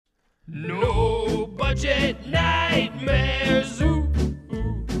No budget nightmares. Ooh,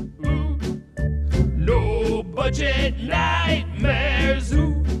 ooh, ooh. No budget nightmares.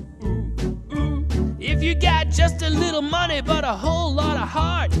 Ooh, ooh, ooh. If you got just a little money but a whole lot of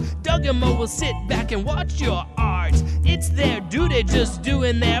heart, Doug and Mo will sit back and watch your art. It's their duty just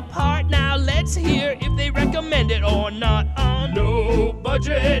doing their part. Now let's hear if they recommend it or not on No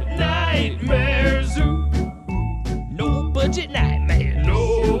Budget Nightmares. Ooh. No budget nightmares.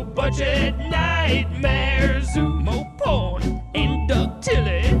 No budget nightmares. Ooh. Mo Porn and Doug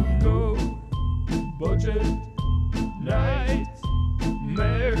Tilley. No budget nightmares.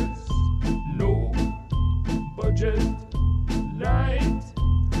 No budget nightmares.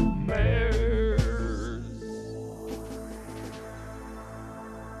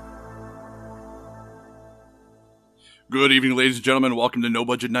 Good evening, ladies and gentlemen. Welcome to No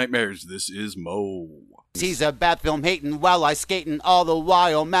Budget Nightmares. This is Mo. He's a bad film hating while I skating, all the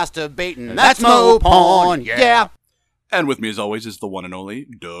while masturbating. That's Mo Porn, yeah. And with me, as always, is the one and only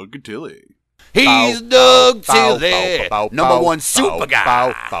Doug Tilley. He's Doug Tilley, number one super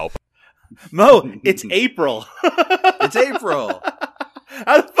guy. Mo, it's April. It's April.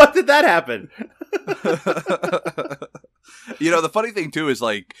 How the fuck did that happen? You know, the funny thing too is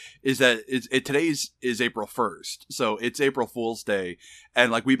that today's is April 1st, so it's April Fool's Day,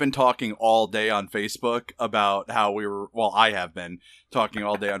 and we've been talking all day on Facebook about how I have been talking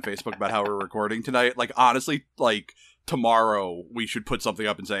all day on Facebook about how we're recording tonight. Honestly, tomorrow we should put something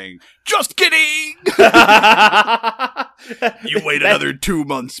up and saying, "Just kidding." You wait another 2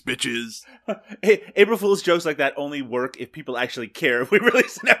 months, bitches. Hey, April Fool's jokes like that only work if people actually care if we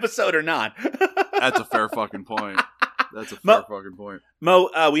release an episode or not. That's a fair fucking point. Fucking point. Mo,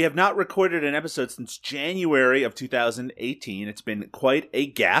 we have not recorded an episode since January of 2018. It's been quite a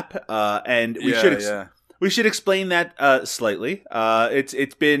gap, and we should explain that slightly.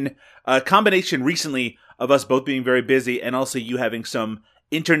 It's been a combination recently of us both being very busy and also you having some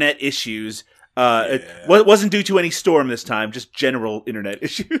internet issues. It wasn't due to any storm this time, just general internet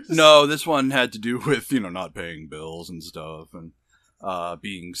issues. No, this one had to do with, not paying bills and stuff and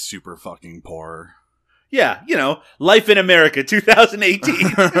being super fucking poor. Yeah, life in America,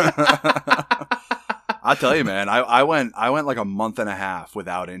 2018. I'll tell you, man, I went like a month and a half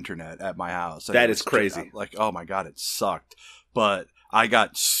without internet at my house. That is crazy. Oh my God, it sucked. But I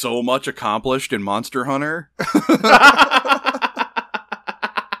got so much accomplished in Monster Hunter.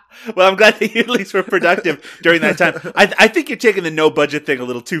 Well, I'm glad that you at least were productive during that time. I think you're taking the no budget thing a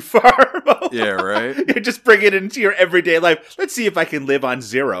little too far, Mo. Yeah, right? You're just bringing it into your everyday life. Let's see if I can live on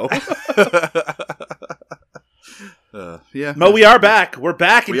zero. Yeah. Mo, we are back. We're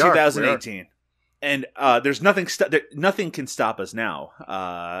back in We are. 2018. And there's nothing nothing can stop us now.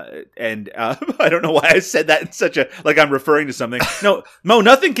 I don't know why I said that in such a, I'm referring to something. No, Mo,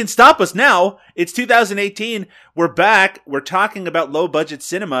 nothing can stop us now. It's 2018. We're back. We're talking about low budget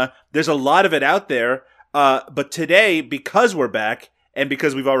cinema. There's a lot of it out there. But today, because we're back and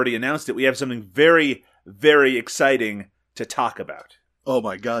because we've already announced it, we have something very, very exciting to talk about. Oh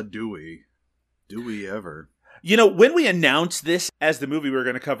my God, do we? Do we ever? When we announced this as the movie we were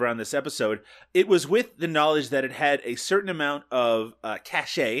going to cover on this episode, it was with the knowledge that it had a certain amount of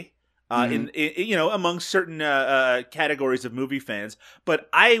cachet in among certain categories of movie fans. But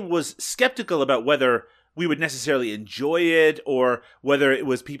I was skeptical about whether we would necessarily enjoy it or whether it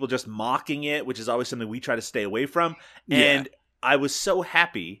was people just mocking it, which is always something we try to stay away from. Yeah. And I was so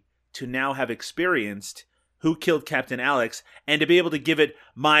happy to now have experienced Who Killed Captain Alex and to be able to give it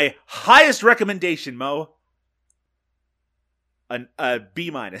my highest recommendation, Mo. A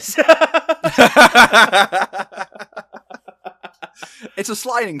B-. It's a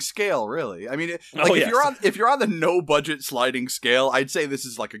sliding scale, really. I mean, if you're on the no budget sliding scale, I'd say this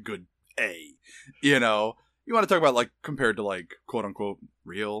is a good A. You want to talk about compared to quote unquote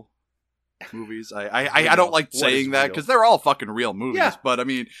real movies. I don't like saying that because they're all fucking real movies. Yeah. But I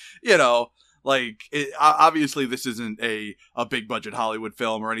mean, obviously this isn't a big budget Hollywood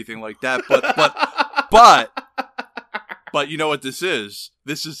film or anything like that. But you know what this is?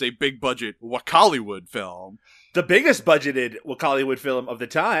 This is a big budget Wakaliwood film. The biggest budgeted Wakaliwood film of the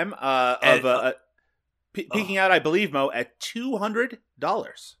time, peaking out, I believe, Mo, at $200.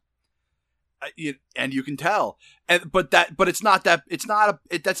 And you can tell, but it's not that. That's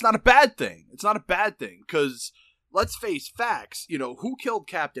not a bad thing. It's not a bad thing because let's face facts. Who Killed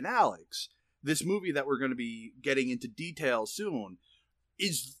Captain Alex? This movie that we're going to be getting into detail soon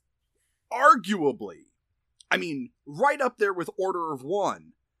is arguably, right up there with Order of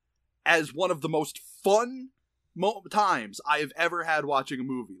One as one of the most fun times I have ever had watching a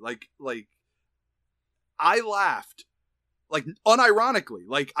movie. I laughed Like, unironically,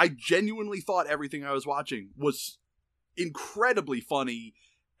 like, I genuinely thought everything I was watching was incredibly funny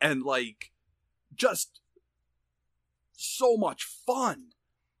and, like, just so much fun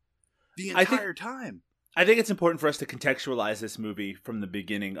the entire time. I think it's important for us to contextualize this movie from the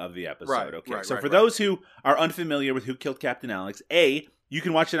beginning of the episode. Right, Okay, right, so right, for right. those who are unfamiliar with Who Killed Captain Alex, A, you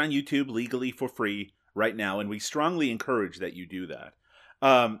can watch it on YouTube legally for free right now, and we strongly encourage that you do that.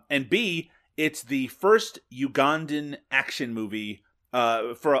 And B, it's the first Ugandan action movie,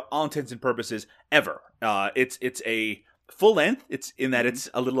 for all intents and purposes, ever. It's a full length. It's in that it's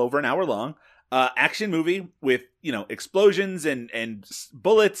a little over an hour long. Action movie with, explosions and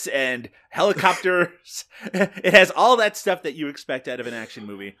bullets and helicopters. It has all that stuff that you expect out of an action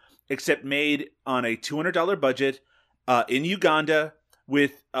movie, except made on a $200 budget in Uganda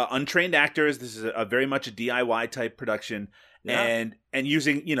with untrained actors. This is a very much a DIY type production, and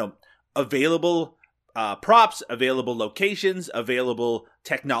using available props, available locations, available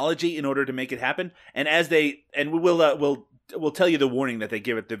technology in order to make it happen. And we'll tell you the warning that they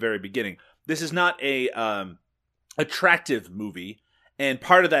give at the very beginning. This is not a attractive movie, and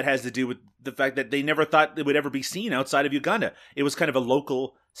part of that has to do with the fact that they never thought it would ever be seen outside of Uganda. It was kind of a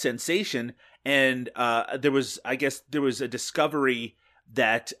local sensation, and there was a discovery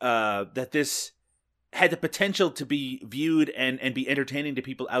that this had the potential to be viewed and be entertaining to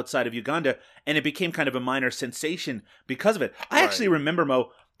people outside of Uganda, and it became kind of a minor sensation because of it. I actually remember,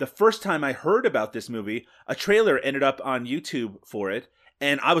 Mo, the first time I heard about this movie, a trailer ended up on YouTube for it,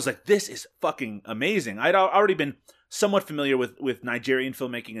 and I was like, this is fucking amazing. I'd already been somewhat familiar with Nigerian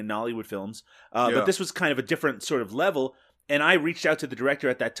filmmaking and Nollywood films, but this was kind of a different sort of level. And I reached out to the director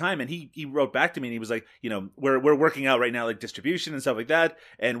at that time, and he wrote back to me, and he was like, we're working out right now, like distribution and stuff like that,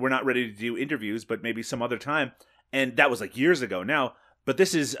 and we're not ready to do interviews, but maybe some other time. And that was like years ago now. But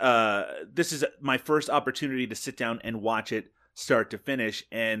this is my first opportunity to sit down and watch it start to finish,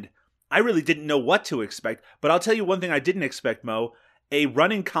 and I really didn't know what to expect. But I'll tell you one thing I didn't expect, Mo: a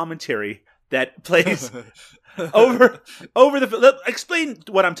running commentary that plays over the. Explain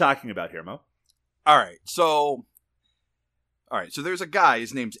what I'm talking about here, Mo. All right, so there's a guy.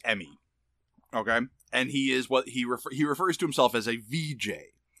 His name's Emmy. Okay, and he is what he refers to himself as a VJ,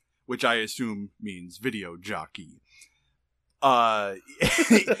 which I assume means video jockey.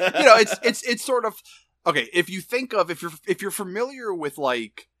 It's sort of okay. If you think of if you're familiar with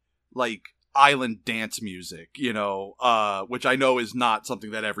like island dance music, which I know is not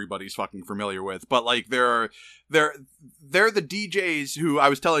something that everybody's fucking familiar with, but like they're the DJs who, I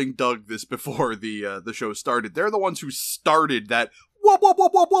was telling Doug this before the show started, they're the ones who started that whoop whoop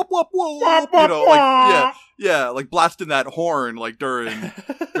whoop whoop whoop whoop whoop, like blasting that horn like during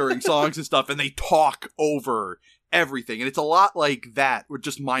songs and stuff, and they talk over everything, and it's a lot like that, with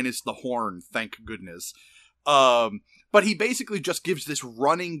just minus the horn, thank goodness. But he basically just gives this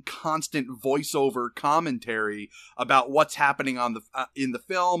running, constant voiceover commentary about what's happening on in the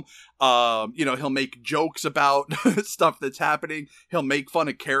film. He'll make jokes about stuff that's happening. He'll make fun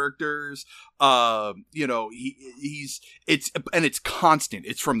of characters. It's constant.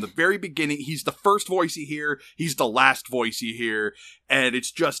 It's from the very beginning. He's the first voice you hear. He's the last voice you hear, and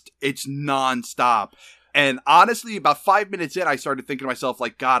it's nonstop. And honestly, about 5 minutes in, I started thinking to myself,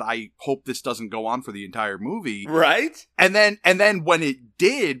 like, God, I hope this doesn't go on for the entire movie. Right? And then when it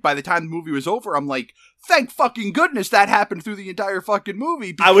did, by the time the movie was over, I'm like, thank fucking goodness that happened through the entire fucking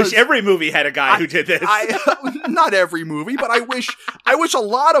movie. I wish every movie had a guy who did this. Not every movie, but I wish a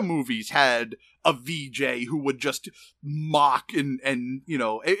lot of movies had a VJ who would just mock and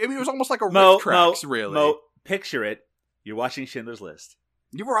it was almost like a riff tracks, really. Mo, picture it. You're watching Schindler's List.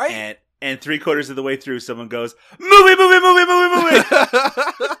 You're right. And 3/4 of the way through, someone goes, movie.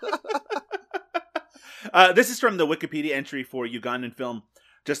 This is from the Wikipedia entry for Ugandan film.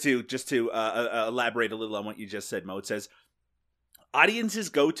 Just to elaborate a little on what you just said, Mo. It says, audiences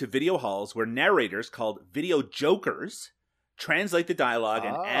go to video halls where narrators called video jokers translate the dialogue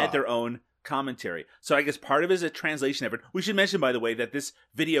and add their own commentary. So I guess part of it is a translation effort. We should mention, by the way, that this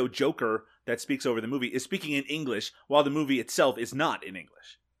video joker that speaks over the movie is speaking in English, while the movie itself is not in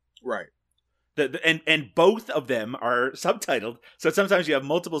English. Right. And both of them are subtitled, so sometimes you have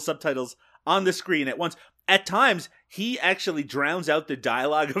multiple subtitles on the screen at once. At times, he actually drowns out the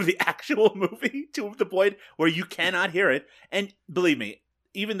dialogue of the actual movie to the point where you cannot hear it. And believe me,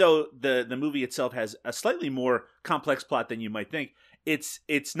 even though the movie itself has a slightly more complex plot than you might think, it's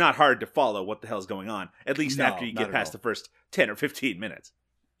not hard to follow what the hell's going on, at least after you get past the first 10 or 15 minutes.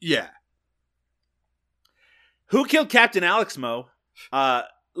 Yeah. Who Killed Captain Alex, Mo?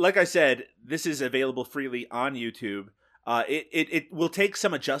 Like I said, this is available freely on YouTube. It will take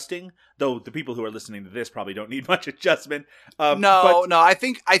some adjusting, though the people who are listening to this probably don't need much adjustment. No, I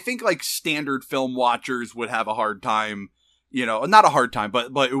think like standard film watchers would have a hard time. Not a hard time,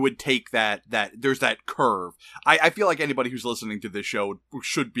 but it would take that there's that curve. I feel like anybody who's listening to this show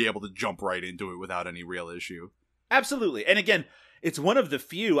should be able to jump right into it without any real issue. Absolutely. And again, it's one of the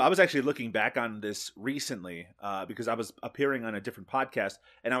few. I was actually looking back on this recently because I was appearing on a different podcast,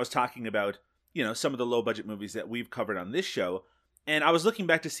 and I was talking about, some of the low budget movies that we've covered on this show. And I was looking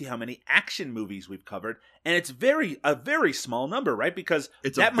back to see how many action movies we've covered, and it's a very small number, right? Because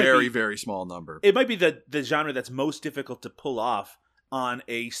it's a very, very small number. It might be the genre that's most difficult to pull off on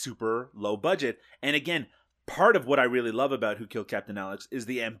a super low budget. And again, part of what I really love about Who Killed Captain Alex is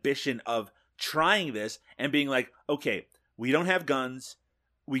the ambition of trying this and being like, okay, we don't have guns,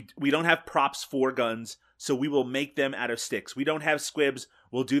 we don't have props for guns, so we will make them out of sticks. We don't have squibs,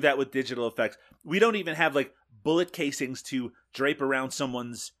 we'll do that with digital effects. We don't even have like bullet casings to drape around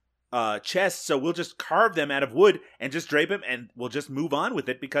someone's chest, so we'll just carve them out of wood and just drape them, and we'll just move on with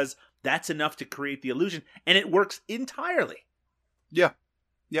it because that's enough to create the illusion, and it works entirely. Yeah.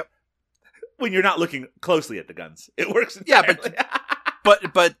 Yep. When you're not looking closely at the guns, it works entirely. Yeah,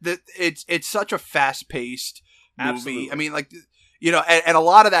 but it's such a fast-paced movie. Absolutely. I mean, like, and a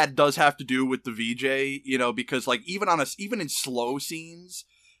lot of that does have to do with the VJ, because like even in slow scenes,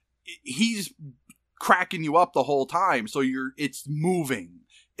 he's cracking you up the whole time, so it's moving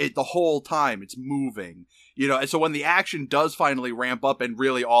the whole time. It's moving, and so when the action does finally ramp up, and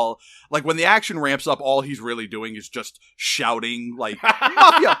really when the action ramps up, all he's really doing is just shouting like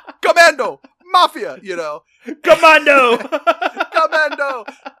mafia, commando, mafia, commando, commando,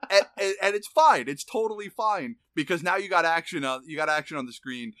 and it's fine. It's totally fine because now you got action on the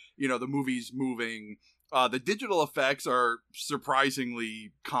screen. The movie's moving. The digital effects are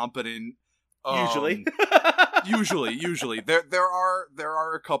surprisingemic competent. Usually there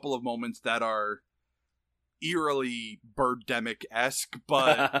are a couple of moments that are eerily Birdemic-esque,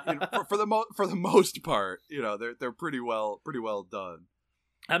 but for the most part, they're pretty well done.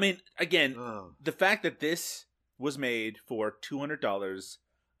 I mean, again, the fact that this was made for $200,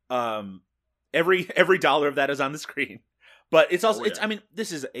 every dollar of that is on the screen. But it's also I mean,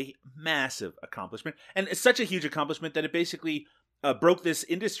 this is a massive accomplishment, and it's such a huge accomplishment that it basically broke this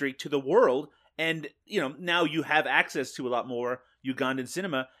industry to the world, and now you have access to a lot more Ugandan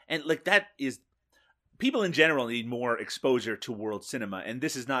cinema, and like that is, people in general need more exposure to world cinema, and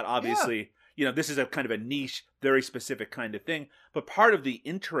this is not obviously this is a kind of a niche, very specific kind of thing, but part of the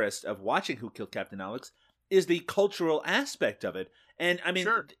interest of watching Who Killed Captain Alex is the cultural aspect of it. And I mean,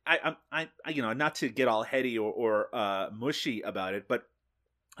 sure. I not to get all heady or mushy about it, but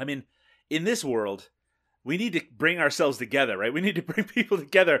I mean, in this world, we need to bring ourselves together, right? We need to bring people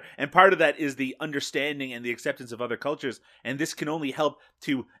together. And part of that is the understanding and the acceptance of other cultures. And this can only help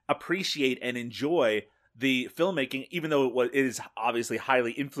to appreciate and enjoy the filmmaking, even though it is obviously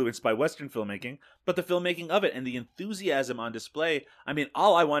highly influenced by Western filmmaking, but the filmmaking of it and the enthusiasm on display. I mean,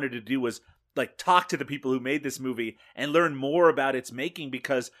 all I wanted to do was like talk to the people who made this movie and learn more about its making,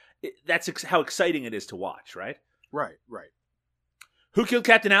 because that's how exciting it is to watch, right? Right. Who Killed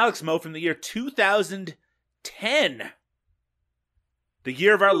Captain Alex, Mo, from the year 2010. The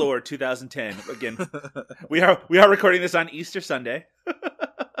year of our Lord, 2010. Again, we are recording this on Easter Sunday.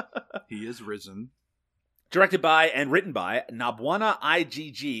 He is risen. Directed by and written by Nabwana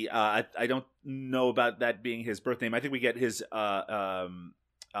Igg. I don't know about that being his birth name. I think we get his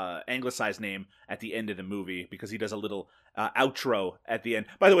anglicized name at the end of the movie because he does a little outro at the end.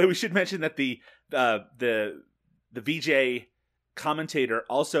 By the way, we should mention that the VJ commentator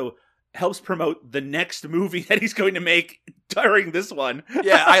also helps promote the next movie that he's going to make during this one.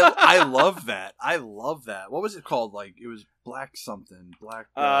 Yeah, I love that. What was it called? Like, it was Black something. Black.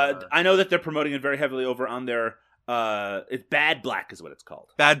 I know that they're promoting it very heavily over on their. It's Bad Black is what it's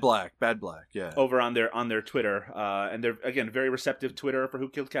called. Bad Black. Yeah. Over on their Twitter, and they're again very receptive Twitter for Who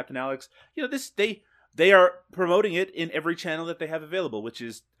Killed Captain Alex. They are promoting it in every channel that they have available, which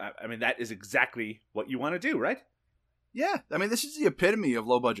is, I mean, that is exactly what you want to do, right? Yeah, I mean, this is the epitome of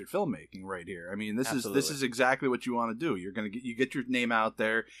low budget filmmaking right here. I mean, this is exactly what you want to do. You're you get your name out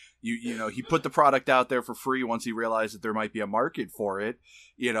there. He put the product out there for free once he realized that there might be a market for it.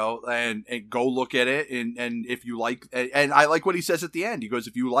 And go look at it, and if you like, and I like what he says at the end. He goes,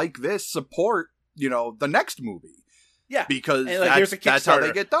 if you like this, support the next movie. Yeah, because that's how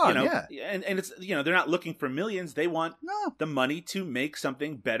they get done. And it's they're not looking for millions. They want the money to make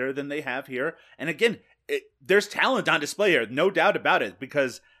something better than they have here. And again, there's talent on display here, no doubt about it,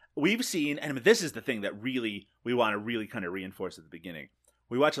 because we've seen, and this is the thing that really we want to really kind of reinforce at the beginning.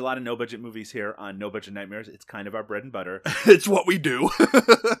 We watch a lot of no-budget movies here on No Budget Nightmares. It's kind of our bread and butter. It's what we do.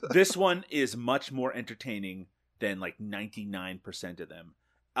 This one is much more entertaining than like 99% of them,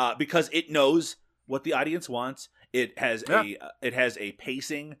 because it knows what the audience wants. It has a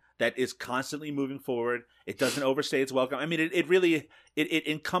pacing that is constantly moving forward. It doesn't overstay its welcome. I mean, it really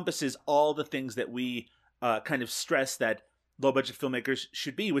encompasses all the things that we kind of stress that low-budget filmmakers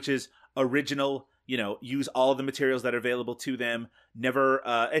should be, which is original. Use all the materials that are available to them. Never,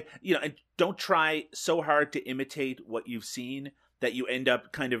 and don't try so hard to imitate what you've seen that you end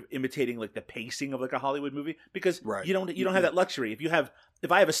up kind of imitating like the pacing of like a Hollywood movie, because you don't have that luxury.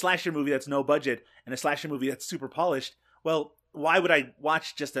 If I have a slasher movie that's no budget and a slasher movie that's super polished, well, why would I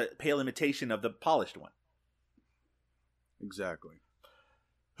watch just a pale imitation of the polished one? Exactly.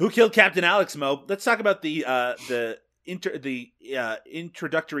 Who Killed Captain Alex, Mo? Let's talk about the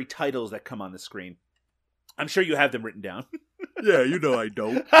introductory titles that come on the screen. I'm sure you have them written down. Yeah, I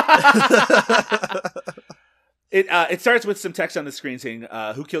don't. It starts with some text on the screen saying,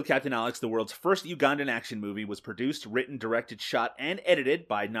 Who Killed Captain Alex, the world's first Ugandan action movie, was produced, written, directed, shot, and edited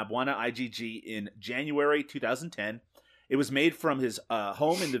by Nabwana IGG in January 2010. It was made from his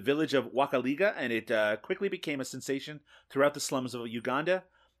home in the village of Wakaliga, and it quickly became a sensation throughout the slums of Uganda.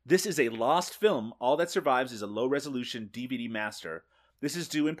 This is a lost film. All that survives is a low-resolution DVD master. This is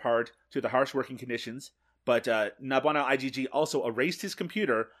due in part to the harsh working conditions, but Nabwana IGG also erased his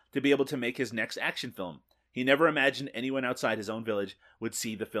computer to be able to make his next action film. He never imagined anyone outside his own village would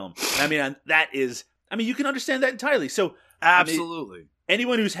see the film. I mean, you can understand that entirely. So, absolutely.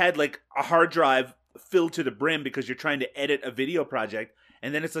 Anyone who's had like a hard drive filled to the brim because you're trying to edit a video project,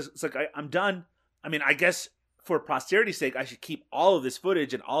 and then it's like, I'm done. I mean, I guess for posterity's sake, I should keep all of this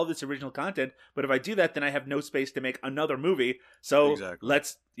footage and all of this original content. But if I do that, then I have no space to make another movie. So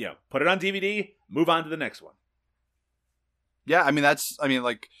let's, put it on DVD, move on to the next one. Yeah,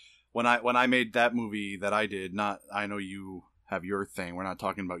 like when I made that movie that I did, I know you have your thing. We're not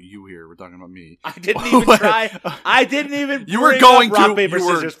talking about you here. We're talking about me. I didn't even try. I didn't even. You were going rock, to paper,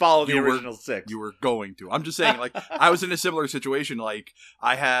 scissors, follow the original six. You were going to. I'm just saying, like, I was in a similar situation. Like,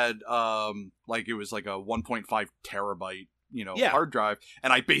 I had, it was like a 1.5 terabyte, hard drive,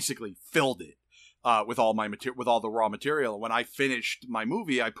 and I basically filled it with all my with all the raw material. When I finished my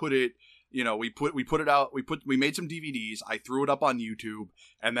movie, I put it. We put it out. We made some DVDs. I threw it up on YouTube,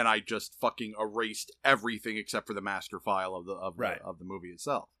 and then I just fucking erased everything except for the master file of the movie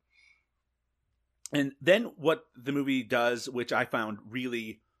itself. And then what the movie does, which I found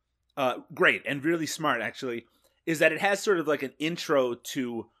really great and really smart, actually, is that it has sort of like an intro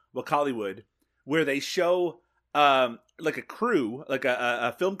to Wakaliwood, where they show like a crew, like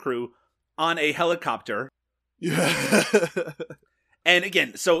a film crew, on a helicopter. Yeah. And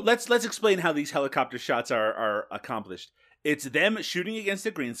again, so let's explain how these helicopter shots are accomplished. It's them shooting against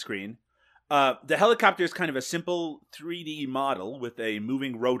a green screen. The helicopter is kind of a simple 3D model with a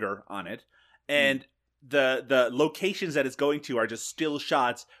moving rotor on it, and the locations that it's going to are just still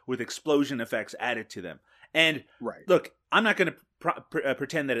shots with explosion effects added to them. And look, I'm not going to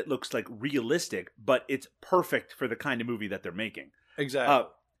pretend that it looks like realistic, but it's perfect for the kind of movie that they're making. Exactly.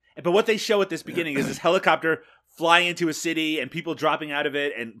 But what they show at this beginning is this helicopter flying into a city and people dropping out of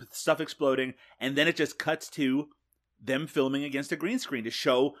it and stuff exploding. And then it just cuts to them filming against a green screen to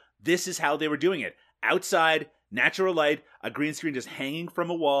show this is how they were doing it. Outside, natural light, a green screen just hanging from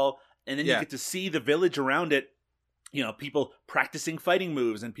a wall. And then you get to see the village around it. People practicing fighting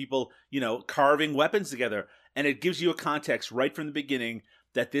moves and people, carving weapons together. And it gives you a context right from the beginning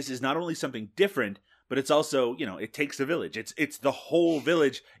that this is not only something different, but it's also, it takes a village. It's the whole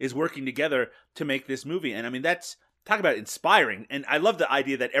village is working together to make this movie. And I mean, talk about inspiring. And I love the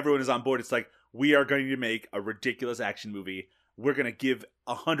idea that everyone is on board. It's like, we are going to make a ridiculous action movie. We're going to give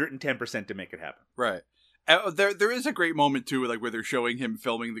 110% to make it happen. Right. There is a great moment too, like where they're showing him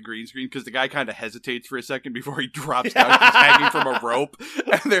filming the green screen, because the guy kind of hesitates for a second before he drops down. He's hanging from a rope,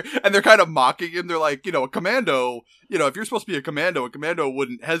 and they're kind of mocking him. They're like, a commando. If you're supposed to be a commando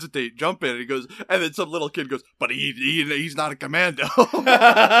wouldn't hesitate, jump in. And he goes, and then some little kid goes, but he's not a commando.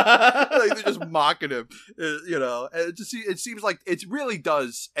 Like they're just mocking him, And it seems like it really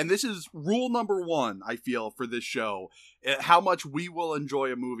does. And this is rule number 1, I feel, for this show. How much we will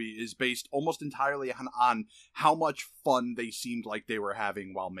enjoy a movie is based almost entirely on how much fun they seemed like they were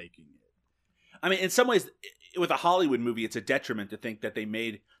having while making it. I mean, in some ways, with a Hollywood movie, it's a detriment to think that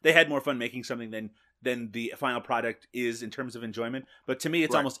they had more fun making something than the final product is in terms of enjoyment. But to me,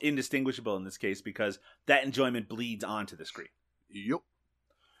 it's almost indistinguishable in this case because that enjoyment bleeds onto the screen. Yep.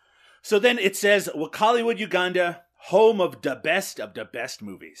 So then it says, Wakaliwood, Uganda, home of the best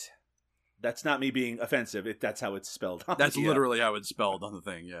movies. That's not me being offensive. That's how it's spelled. That's literally how it's spelled on the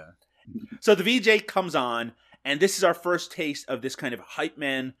thing, yeah. So the VJ comes on, and this is our first taste of this kind of hype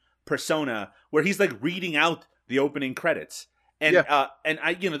man persona, where he's like reading out the opening credits. And and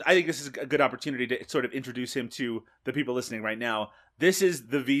I think this is a good opportunity to sort of introduce him to the people listening right now. This is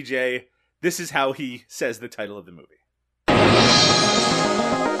the VJ. This is how he says the title of the movie.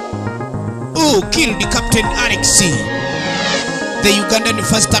 Who killed the Captain Alexei? The Ugandan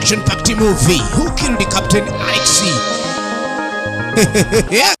first action-packed movie. Who killed the Captain Alexei?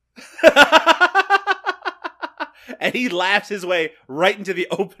 Yeah. And he laughs his way right into the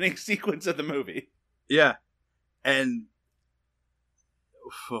opening sequence of the movie. Yeah. And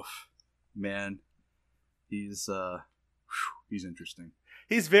man, he's interesting.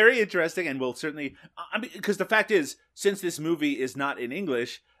 He's very interesting, and will certainly. I mean, because the fact is, since this movie is not in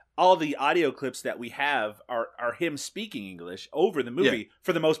English, all the audio clips that we have are him speaking English over the movie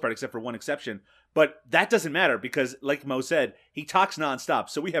for the most part, except for one exception. But that doesn't matter because, like Mo said, he talks nonstop.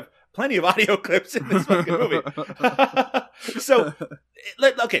 So we have plenty of audio clips in this fucking movie. So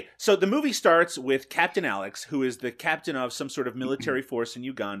the movie starts with Captain Alex, who is the captain of some sort of military force in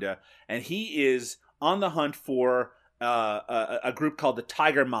Uganda, and he is on the hunt for a group called the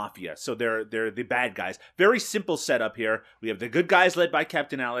Tiger Mafia. So they're the bad guys. Very simple setup here. We have the good guys led by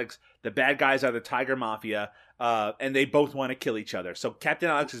Captain Alex. The bad guys are the Tiger Mafia, and they both want to kill each other. So Captain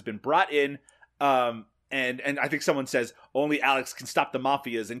Alex has been brought in, and I think someone says only Alex can stop the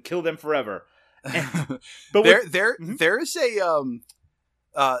mafias and kill them forever. But there is a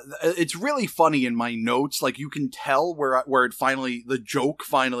it's really funny in my notes. Like, you can tell where it finally, the joke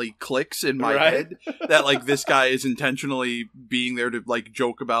finally clicks in my head that like this guy is intentionally being there to like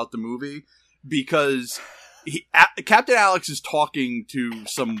joke about the movie, because Captain Alex is talking to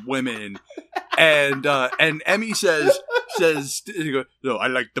some women, and Emmy says, no, I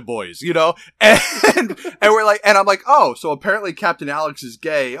like the boys, and we're like, and I'm like, oh, so apparently Captain Alex is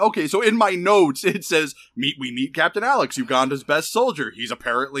gay. Okay, so in my notes it says, we meet Captain Alex, Uganda's best soldier. He's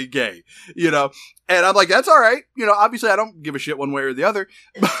apparently gay, and I'm like, that's all right. Obviously I don't give a shit one way or the other,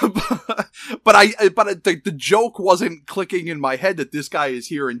 but the joke wasn't clicking in my head that this guy is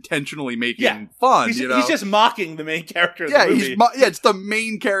here intentionally making fun. He's just mocking the main character of the movie. It's the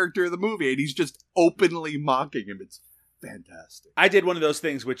main character of the movie, and he's just openly mocking him. It's fantastic. I did one of those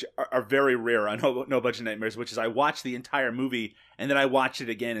things which are very rare on No Budget Nightmares, which is I watched the entire movie and then I watched it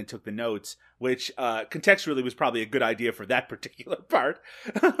again and took the notes, which contextually was probably a good idea for that particular part.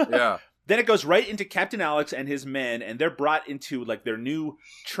 Yeah. Then it goes right into Captain Alex and his men, and they're brought into like their new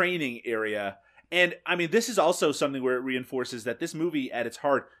training area. And I mean, this is also something where it reinforces that this movie at its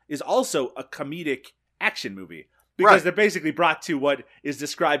heart is also a comedic action movie. Because they're basically brought to what is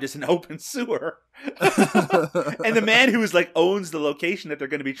described as an open sewer. And the man who owns the location that they're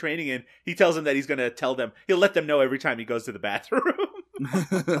going to be training in, he tells them that he's going to tell them, he'll let them know every time he goes to the bathroom.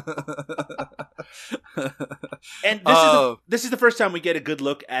 And this is the first time we get a good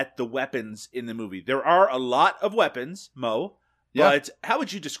look at the weapons in the movie. There are a lot of weapons, Mo, but how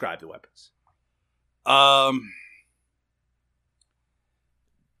would you describe the weapons?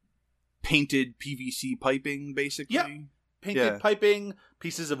 Painted PVC piping, basically. Yeah. Painted piping,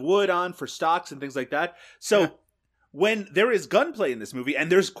 pieces of wood on for stocks and things like that. So when there is gunplay in this movie, and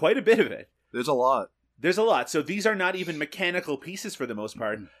there's quite a bit of it. There's a lot. So these are not even mechanical pieces for the most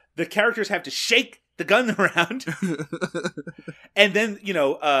part. The characters have to shake the gun around. And then,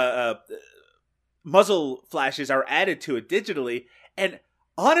 muzzle flashes are added to it digitally. And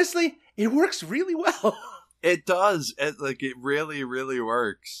honestly, it works really well. It does. It really, really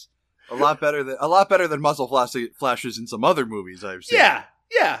works. A lot better than muzzle flashes in some other movies I've seen. Yeah,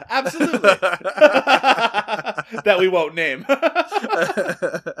 absolutely. That we won't name.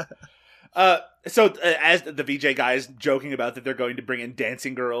 So as the VJ guys joking about that they're going to bring in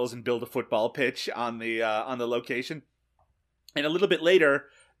dancing girls and build a football pitch on the location, and a little bit later,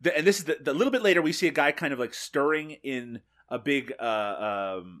 and this is the little bit later, we see a guy kind of like stirring in a big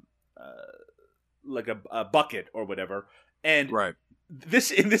like a bucket or whatever, and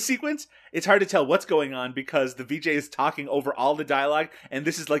in this sequence, it's hard to tell what's going on because the VJ is talking over all the dialogue, and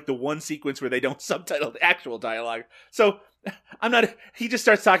this is like the one sequence where they don't subtitle the actual dialogue. So he just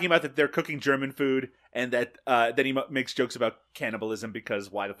starts talking about that they're cooking German food, and that then he makes jokes about cannibalism because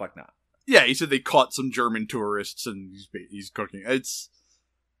why the fuck not? Yeah, he said they caught some German tourists and he's cooking. It's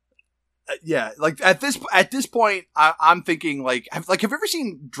like at this point, I'm thinking have you ever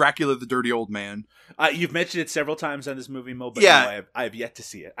seen Dracula the Dirty Old Man? You've mentioned it several times on this movie, Mo, but no, I have yet to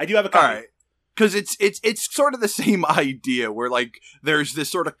see it. I do have a copy. All right. Because it's sort of the same idea where there's this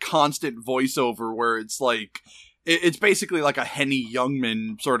sort of constant voiceover where it's like It's basically like a Henny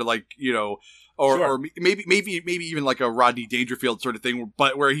Youngman sort of like, you know, or maybe even like a Rodney Dangerfield sort of thing,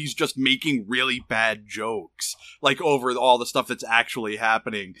 but where he's just making really bad jokes, like over all the stuff that's actually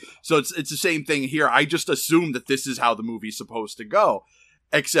happening. So it's the same thing here. I just assume that this is how the movie's supposed to go,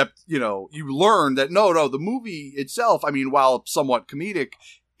 except, you know, you learn that no, the movie itself, I mean, while somewhat comedic,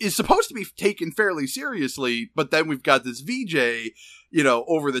 is supposed to be taken fairly seriously, but then we've got this VJ, you know,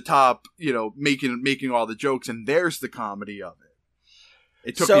 over the top, you know, making all the jokes, and there's the comedy of it.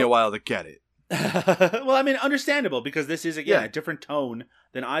 It took me a while to get it. Well, I mean, understandable, because this is, again, a different tone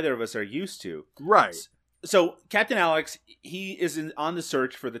than either of us are used to. Right. So, Captain Alex, he is on the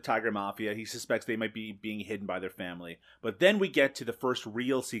search for the Tiger Mafia. He suspects they might be being hidden by their family. But then we get to the first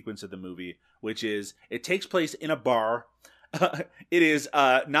real sequence of the movie, which is, it takes place in a bar. It is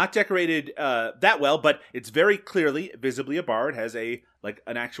not decorated that well, but it's very clearly, visibly a bar. It has an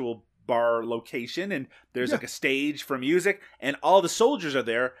actual bar location, and there's like a stage for music, and all the soldiers are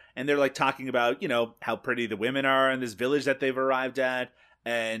there, and they're like talking about, you know, how pretty the women are in this village that they've arrived at,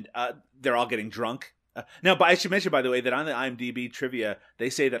 and they're all getting drunk. Now, but I should mention, by the way, that on the IMDb trivia, they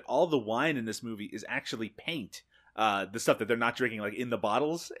say that all the wine in this movie is actually paint. The stuff that they're not drinking, like in the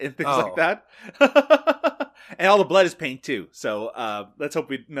bottles and things like that. And all the blood is paint too. So let's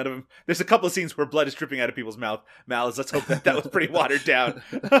hope none of them. There's a couple of scenes where blood is dripping out of people's mouths. Let's hope that was pretty watered down.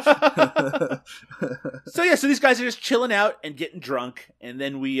 So these guys are just chilling out and getting drunk, and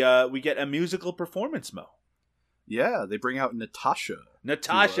then we get a musical performance, Mo. Yeah, they bring out Natasha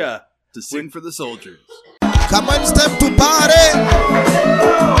to sing for the soldiers. Come on, it's time to party.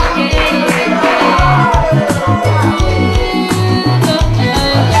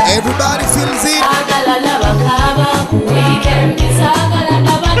 Everybody feels it.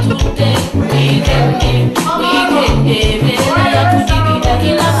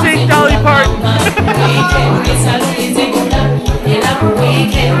 Sing Dolly Parton.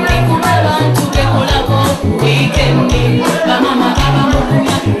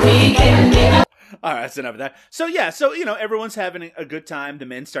 All right, that's enough of that. So you know, everyone's having a good time. The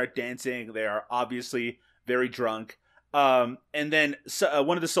men start dancing. They are obviously very drunk. And then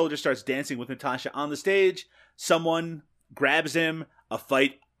one of the soldiers starts dancing with Natasha on the stage. Someone grabs him. A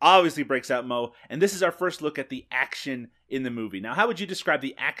fight obviously breaks out, Mo. And this is our first look at the action in the movie. Now, how would you describe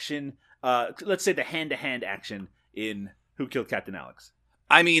the action, let's say the hand-to-hand action in Who Killed Captain Alex?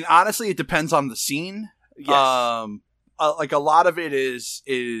 I mean, honestly, it depends on the scene. Yes. Like a lot of it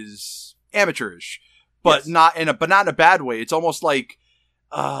is amateurish, but not in a bad way. It's almost like,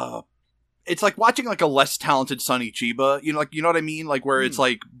 it's like watching like a less talented Sonny Chiba, you know, like, you know what I mean? Like where it's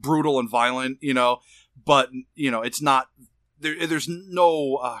like brutal and violent, you know, but you know, it's not there's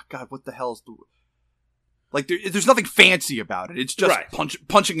no, God, what the hell is there's nothing fancy about it. It's just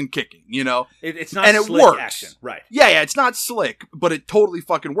punching and kicking, you know? It's not and slick it works. Action. Right. Yeah, it's not slick, but it totally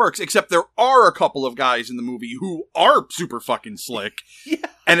fucking works, except there are a couple of guys in the movie who are super fucking slick. Yeah.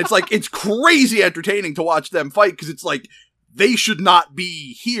 And it's like, it's crazy entertaining to watch them fight, because it's like, they should not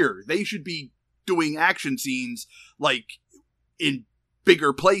be here. They should be doing action scenes, like, in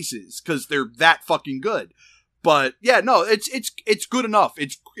bigger places, because they're that fucking good. But, yeah, no, it's good enough.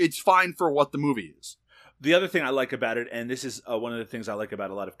 It's fine for what the movie is. The other thing I like about it, and this is one of the things I like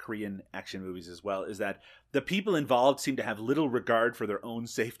about a lot of Korean action movies as well, is that the people involved seem to have little regard for their own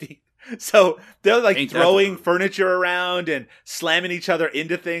safety. So they're like throwing furniture around and slamming each other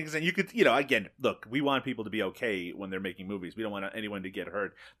into things. And you could, you know, again, look, we want people to be okay when they're making movies. We don't want anyone to get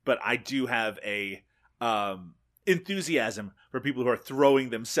hurt. But I do have a enthusiasm for people who are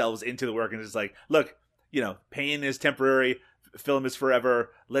throwing themselves into the work. And it's like, look, you know, pain is temporary. Film is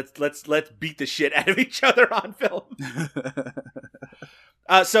forever. Let's beat the shit out of each other on film.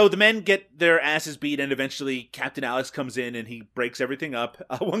 So the men get their asses beat, and eventually Captain Alex comes in and he breaks everything up.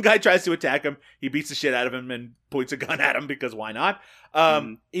 One guy tries to attack him. He beats the shit out of him and points a gun at him, because why not?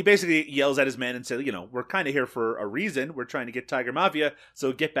 He basically yells at his men and says, you know, we're kind of here for a reason. We're trying to get Tiger Mafia,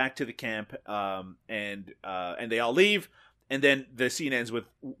 so get back to the camp. And they all leave. And then the scene ends with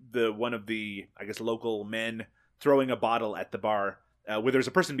one of the, I guess, local men throwing a bottle at the bar, where there's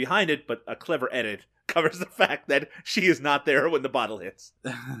a person behind it, but a clever edit covers the fact that she is not there when the bottle hits.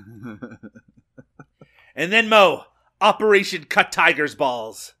 And then, Mo, Operation Cut Tiger's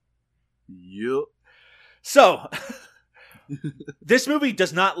Balls. Yup. So, this movie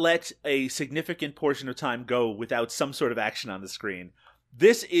does not let a significant portion of time go without some sort of action on the screen.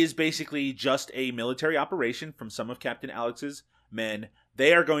 This is basically just a military operation from some of Captain Alex's men.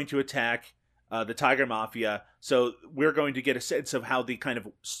 They are going to attack the Tiger Mafia, so we're going to get a sense of how the kind of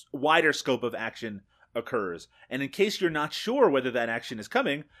wider scope of action occurs. And in case you're not sure whether that action is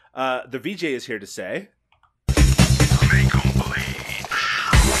coming, the VJ is here to say...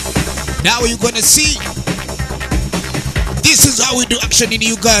 Now you're gonna see. This is how we do action in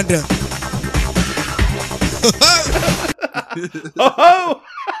Uganda. Oh!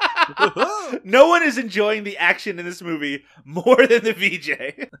 No one is enjoying the action in this movie more than the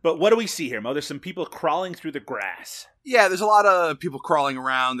VJ. But what do we see here, Mo? There's some people crawling through the grass. Yeah, there's a lot of people crawling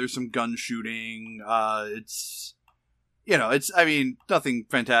around. There's some gun shooting. It's, I mean, nothing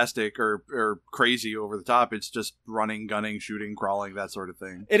fantastic or crazy over the top. It's just running, gunning, shooting, crawling, that sort of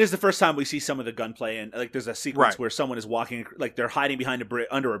thing. It is the first time we see some of the gunplay, and like there's a sequence Right. where someone is walking, like they're hiding behind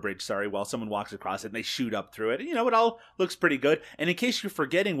under a bridge, while someone walks across it, and they shoot up through it. And, it all looks pretty good. And in case you're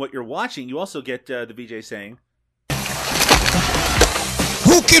forgetting what you're watching, you also get the VJ saying,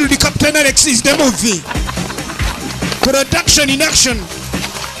 Who Killed the Captain Alex is the movie. Production in action.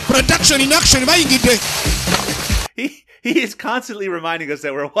 Production in action. He is constantly reminding us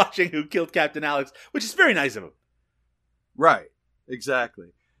that we're watching Who Killed Captain Alex, which is very nice of him. Right. Exactly.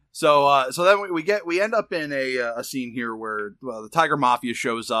 So then we end up in a scene here where the Tiger Mafia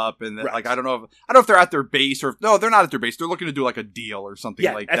shows up, and Right. like I don't know if they're at their base or no, they're not at their base. They're looking to do like a deal or something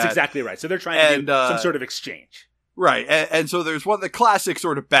Yeah, like that's that. exactly right. So they're trying to do some sort of exchange. Right. And so there's one of the classic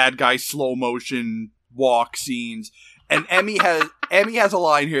sort of bad guy slow motion walk scenes. And Emmy has a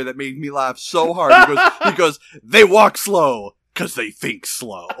line here that made me laugh so hard. He goes, they walk slow because they think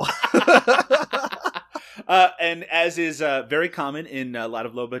slow. And as is very common in a lot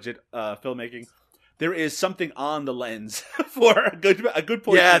of low budget filmmaking, there is something on the lens for a good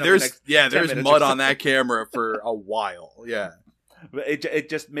portion. Yeah, of the next 10 there's minutes mud or on so. that camera for a while. Yeah. But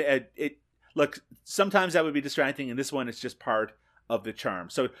it look, sometimes that would be distracting, and this one is just part of the charm.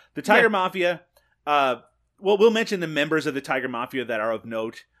 So the Tiger Mafia, we'll mention the members of the Tiger Mafia that are of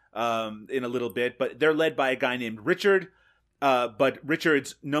note in a little bit, but they're led by a guy named Richard. But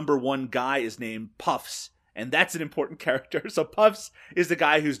Richard's number one guy is named Puffs, and that's an important character. So Puffs is the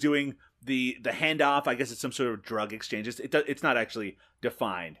guy who's doing the handoff. I guess it's some sort of drug exchange. It's not actually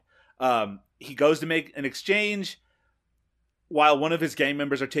defined. He goes to make an exchange. While one of his gang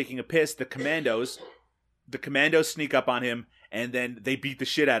members are taking a piss, the commandos sneak up on him, and then they beat the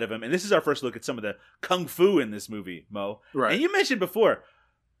shit out of him. And this is our first look at some of the kung fu in this movie, Mo. Right. And you mentioned before,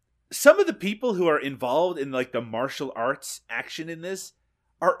 some of the people who are involved in like the martial arts action in this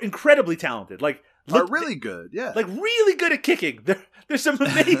are incredibly talented. Like, Are really good. Yeah. like really good at kicking. There's some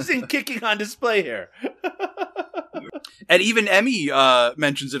amazing kicking on display here. And even Emmy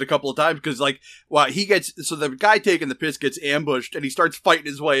mentions it a couple of times because, so the guy taking the piss gets ambushed and he starts fighting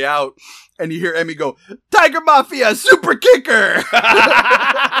his way out, and you hear Emmy go, "Tiger Mafia, super kicker!"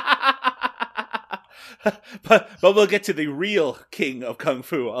 but we'll get to the real king of kung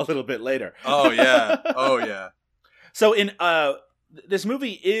fu a little bit later. Oh yeah. So in this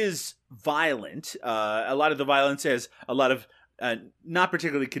movie is violent. A lot of the violence has a lot of not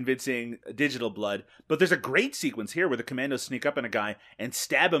particularly convincing digital blood, but there's a great sequence here where the commandos sneak up on a guy and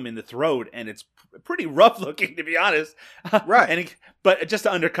stab him in the throat, and it's pretty rough looking, to be honest. Right. But just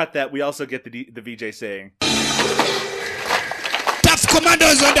to undercut that, we also get the VJ saying, Tough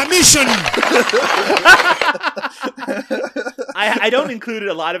commandos on the mission. I don't include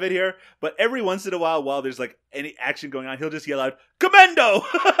a lot of it here, but every once in a while there's like any action going on, he'll just yell out, "Commando!"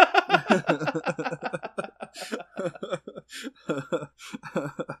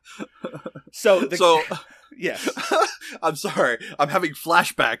 So yes. I'm sorry. I'm having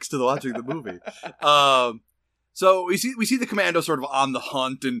flashbacks to watching the movie. So we see the commando sort of on the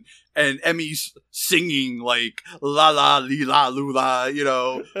hunt, and Emmy's singing like la la li la lu la,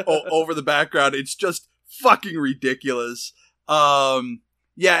 over the background. It's just fucking ridiculous.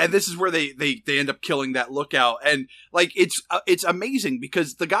 Yeah, and this is where they end up killing that lookout, and like it's amazing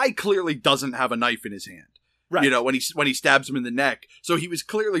because the guy clearly doesn't have a knife in his hand. Right. When he stabs him in the neck. So he was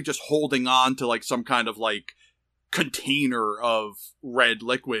clearly just holding on to like some kind of like container of red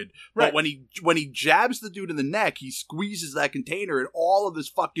liquid. Right. But when he jabs the dude in the neck, he squeezes that container and all of this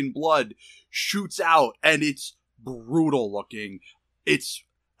fucking blood shoots out, and it's brutal looking. It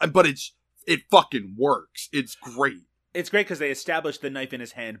fucking works. It's great. It's great because they established the knife in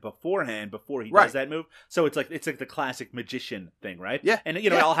his hand beforehand before he Right. does that move. So it's like the classic magician thing, right? Yeah. And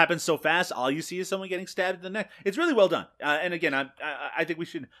it all happens so fast. All you see is someone getting stabbed in the neck. It's really well done. And again, I think we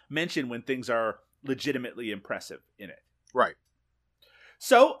should mention when things are legitimately impressive in it. Right.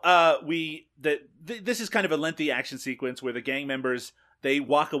 So this is kind of a lengthy action sequence where the gang members, they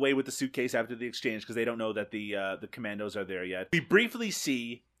walk away with the suitcase after the exchange because they don't know that the commandos are there yet. We briefly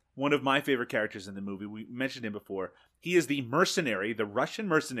see one of my favorite characters in the movie. We mentioned him before. He is the mercenary, the Russian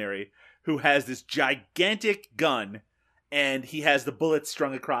mercenary, who has this gigantic gun, and he has the bullets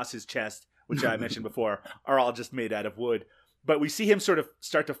strung across his chest, which I mentioned before, are all just made out of wood. but we see him sort of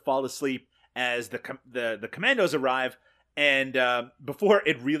start to fall asleep as the commandos arrive. And before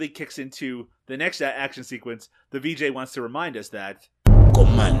it really kicks into the next action sequence, the VJ wants to remind us that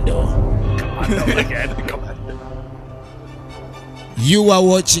Commando. again. You are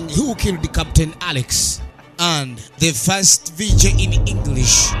watching Who Killed the Captain Alex, and the first VJ in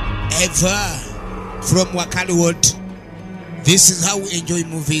English ever from Wakaliwood. This is how we enjoy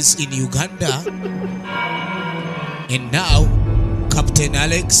movies in Uganda. And now, Captain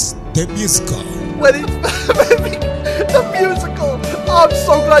Alex, the musical. When it's the musical. Oh, I'm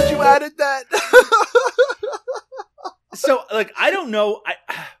so glad you added that. So, like, I don't know.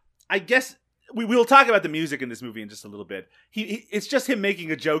 I guess we will talk about the music in this movie in just a little bit. It's just him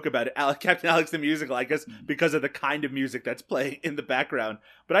making a joke about it, Captain Alex the musical, I guess, because of the kind of music that's playing in the background.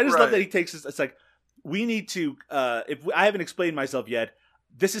 But I just love that he takes this. It's like, we need to, I haven't explained myself yet,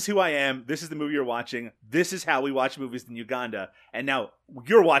 this is who I am, this is the movie you're watching, this is how we watch movies in Uganda, and now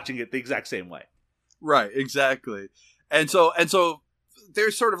you're watching it the exact same way. Right, exactly. And so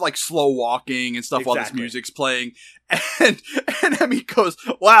there's sort of like slow walking and stuff while this music's playing. And then he goes,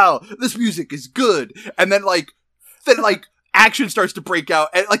 wow, this music is good. And then action starts to break out,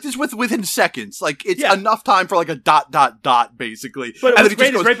 and like this within seconds. Like it's enough time for like a ... basically. But and what's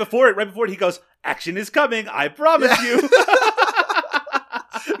great is right before it he goes, action is coming, I promise you.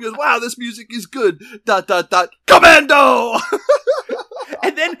 He goes, wow, this music is good. ... Commando!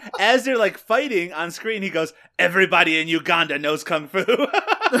 And then as they're like fighting on screen, he goes, everybody in Uganda knows Kung Fu.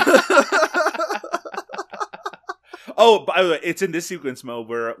 Oh, by the way, it's in this sequence, Mo,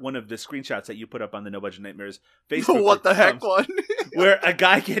 where one of the screenshots that you put up on the No Budget Nightmares Facebook. What the heck one? Where a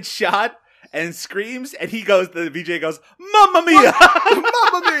guy gets shot and screams, and the VJ goes, Mamma Mia!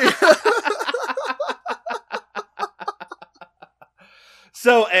 Mamma Mia!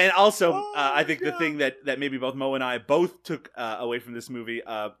 So, and also, I think the thing that maybe both Mo and I both took away from this movie,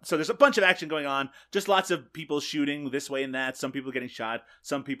 so there's a bunch of action going on, just lots of people shooting this way and that, some people getting shot,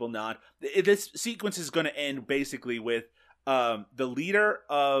 some people not. This sequence is going to end basically with the leader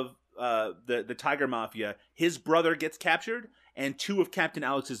of the Tiger Mafia, his brother gets captured, and 2 of Captain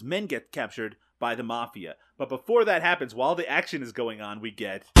Alex's men get captured by the Mafia. But before that happens, while the action is going on, we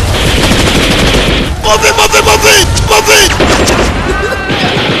get... Move it!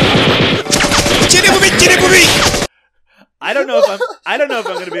 I don't know if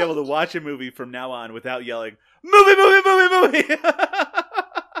I'm going to be able to watch a movie from now on without yelling, movie.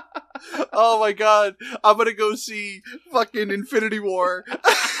 Oh my god, I'm gonna go see fucking Infinity War.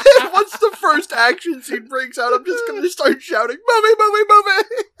 And once the first action scene breaks out, I'm just gonna start shouting, movie.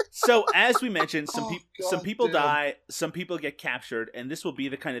 So, as we mentioned, some people damn. die, some people get captured, and this will be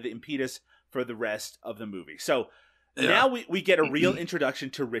the kind of the impetus for the rest of the movie. So, now we get a real introduction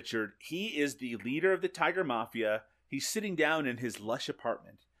to Richard. He is the leader of the Tiger Mafia. He's sitting down in his lush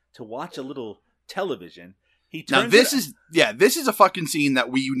apartment to watch a little television. This is a fucking scene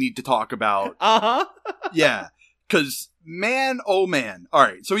that we need to talk about. Yeah, because man, oh man. All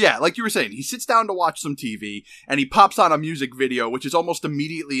right, so yeah, like you were saying, he sits down to watch some TV, and he pops on a music video, which is almost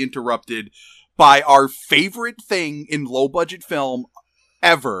immediately interrupted by our favorite thing in low-budget film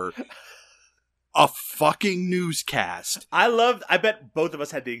ever, a fucking newscast. I bet both of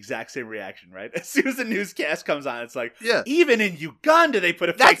us had the exact same reaction, right? As soon as the newscast comes on, it's like, yeah. Even in Uganda, they put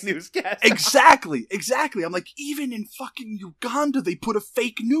a fake newscast. Exactly. I'm like, even in fucking Uganda, they put a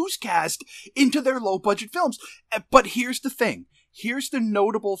fake newscast into their low-budget films. But here's the thing. Here's the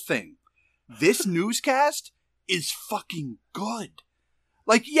notable thing. This newscast is fucking good.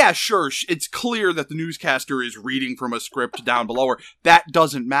 Like, yeah, sure, it's clear that the newscaster is reading from a script down below her. That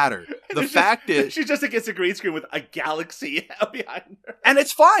doesn't matter. The fact is... She's just against a green screen with a galaxy behind her. And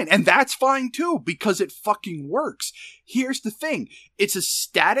it's fine. And that's fine, too, because it fucking works. Here's the thing. It's a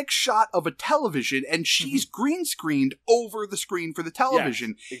static shot of a television, and she's green screened over the screen for the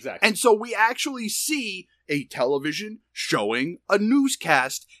television. Yes, exactly. And so we actually see a television showing a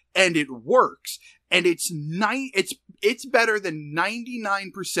newscast, and it works. And it's better than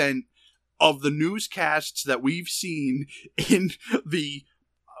 99% of the newscasts that we've seen in the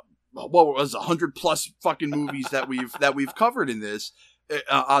 100 plus fucking movies that we've covered in this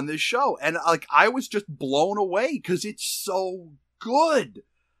on this show. And like I was just blown away because it's so good.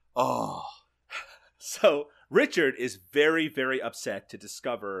 Oh, so Richard is very, very upset to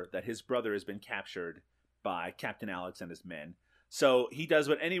discover that his brother has been captured by Captain Alex and his men. So he does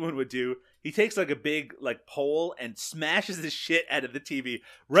what anyone would do. He takes like a big like pole and smashes the shit out of the TV.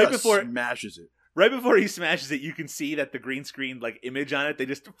 Smashes it. Right before he smashes it, you can see that the green screen like image on it, they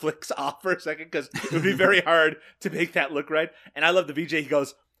just flicks off for a second because it would be very hard to make that look right. And I love the VJ.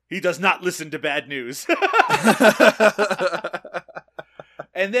 He does not listen to bad news.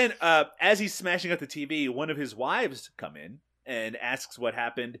 And then, as he's smashing up the TV, one of his wives come in and asks what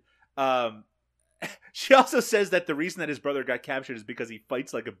happened. She also says that the reason that his brother got captured is because he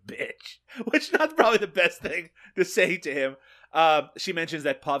fights like a bitch, which not probably the best thing to say to him. She mentions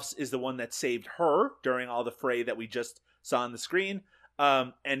that Puffs is the one that saved her during all the fray that we just saw on the screen.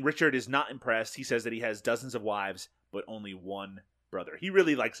 And Richard is not impressed. He says that he has dozens of wives, but only one brother. He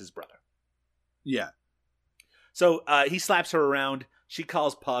really likes his brother. Yeah. So he slaps her around. She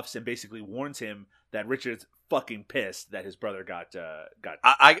calls Puffs and basically warns him that Richard's fucking pissed that his brother got.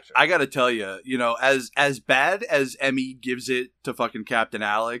 I gotta tell you, you know, as bad as Emmy gives it to fucking Captain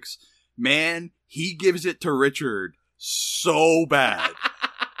Alex, man, he gives it to Richard so bad.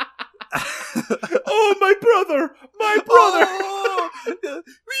 Oh, my brother! My brother!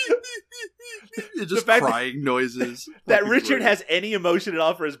 Just crying noises. That Richard has any emotion at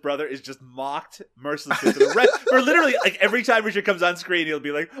all for his brother is just mocked mercilessly. For literally, like, every time Richard comes on screen, he'll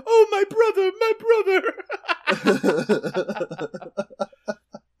be like, "Oh, my brother!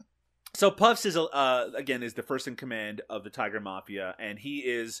 So Puffs is again the first in command of the Tiger Mafia, and he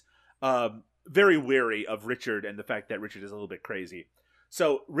is very wary of Richard and the fact that Richard is a little bit crazy.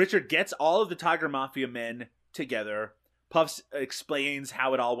 So Richard gets all of the Tiger Mafia men together. Puffs explains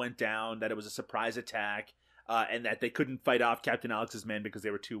how it all went down, that it was a surprise attack, and that they couldn't fight off Captain Alex's men because they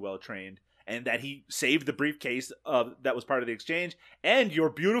were too well trained, and that he saved the briefcase that was part of the exchange, and your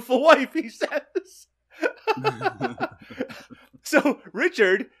beautiful wife, he says. So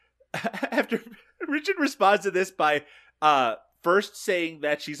Richard responds to this by first saying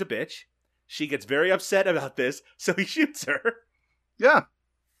that she's a bitch. She gets very upset about this, so he shoots her. Yeah.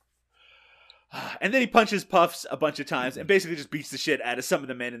 And then he punches Puffs a bunch of times and basically just beats the shit out of some of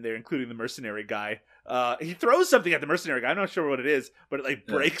the men in there, including the mercenary guy. He throws something at the mercenary guy. I'm not sure what it is, but it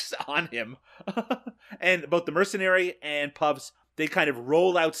breaks on him. And both the mercenary and Puffs, they kind of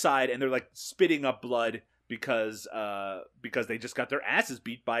roll outside and they're like spitting up blood because they just got their asses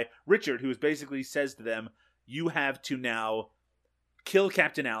beat by Richard, who basically says to them, "You have to now kill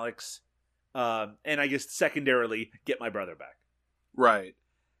Captain Alex, and I guess secondarily get my brother back." Right.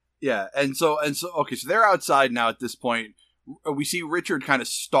 Yeah. And so okay, so they're outside now at this point. We see Richard kind of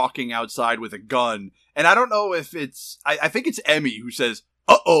stalking outside with a gun. And I don't know if it's I think it's Emmy who says,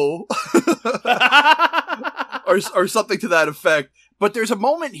 "Uh-oh." or something to that effect. But there's a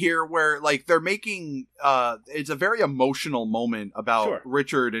moment here where, like, they're making it's a very emotional moment about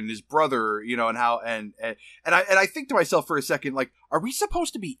Richard and his brother, you know, and how and I think to myself for a second, like, are we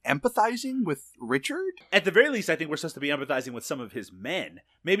supposed to be empathizing with Richard? At the very least, I think we're supposed to be empathizing with some of his men.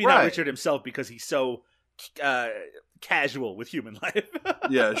 Maybe not Richard himself, because he's so casual with human life.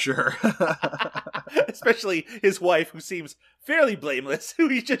 Yeah, sure. Especially his wife, who seems fairly blameless, who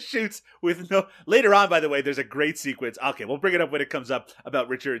he just shoots with no... Later on, by the way, there's a great sequence. Okay, we'll bring it up when it comes up about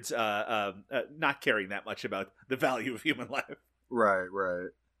Richard's not caring that much about the value of human life. Right.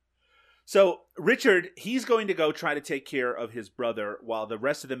 So Richard, he's going to go try to take care of his brother while the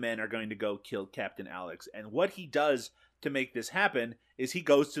rest of the men are going to go kill Captain Alex. And what he does to make this happen is he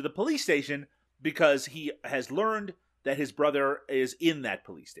goes to the police station because he has learned that his brother is in that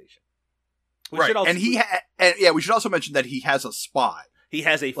police station. Right, and we should also mention that he has a spy. He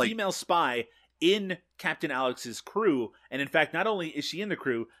has a female spy in Captain Alex's crew, and in fact, not only is she in the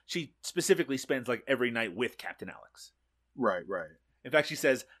crew, she specifically spends like every night with Captain Alex. Right. In fact, she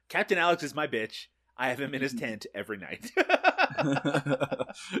says, "Captain Alex is my bitch. I have him in his tent every night."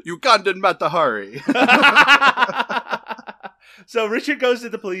 Ugandan Matahari. So Richard goes to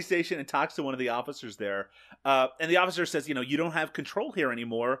the police station and talks to one of the officers there. And the officer says, you know, you don't have control here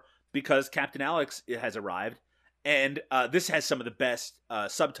anymore because Captain Alex has arrived. And this has some of the best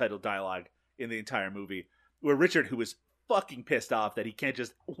subtitle dialogue in the entire movie, where Richard, who is fucking pissed off that he can't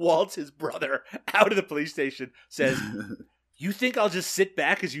just waltz his brother out of the police station, says, "You think I'll just sit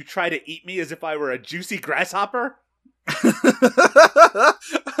back as you try to eat me as if I were a juicy grasshopper?"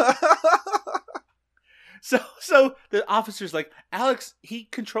 So the officer's like, "Alex, he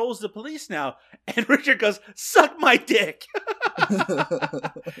controls the police now." And Richard goes, "Suck my dick."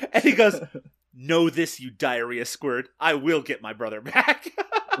 And he goes, "Know this, you diarrhea squirt. I will get my brother back."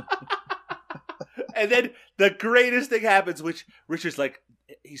 And then the greatest thing happens, which Richard's like,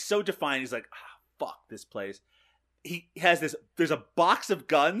 he's so defiant. He's like, fuck this place. He has there's a box of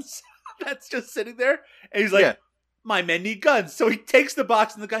guns that's just sitting there. And he's like, my men need guns. So he takes the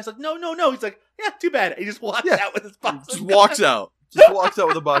box and the guy's like, no. He's like, yeah, too bad. He just walks out with his box. Just walks out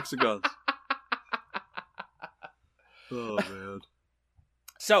with a box of guns. Oh, man.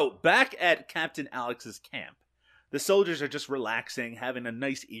 So back at Captain Alex's camp, The soldiers are just relaxing, having a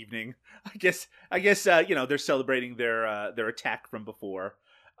nice evening. I guess they're celebrating their attack from before.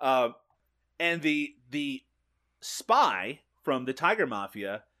 And the spy from the Tiger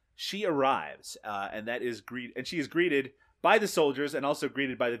Mafia, she arrives, and she is greeted by the soldiers and also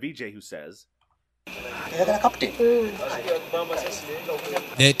greeted by the VJ, who says, The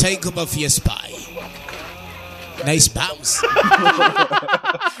Tiger Mafia spy. Nice bounce.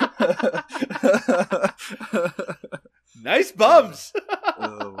 Nice bums.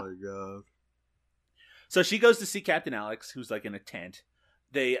 Oh my god. So she goes to see Captain Alex, who's like in a tent.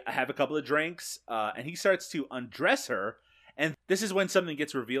 They have a couple of drinks, and he starts to undress her. And this is when something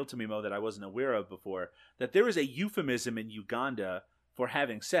gets revealed to me, Mo, that I wasn't aware of before. That there is a euphemism in Uganda for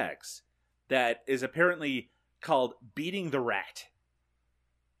having sex that is apparently called beating the rat.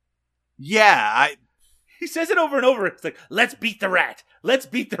 Yeah, He says it over and over. It's like, let's beat the rat. Let's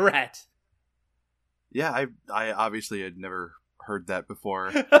beat the rat. Yeah, I obviously had never heard that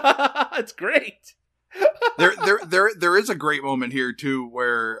before. It's great. There is a great moment here too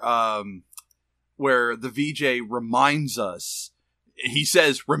where the VJ reminds us. He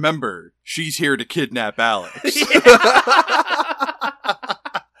says, "Remember, she's here to kidnap Alex."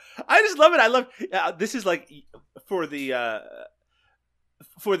 I just love it. I love this is like for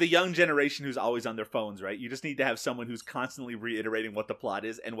the young generation who's always on their phones, right? You just need to have someone who's constantly reiterating what the plot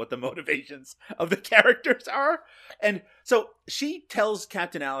is and what the motivations of the characters are. And so she tells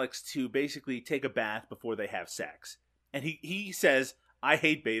Captain Alex to basically take a bath before they have sex. And he says, "I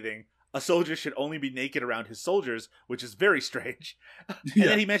hate bathing. A soldier should only be naked around his soldiers," which is very strange. And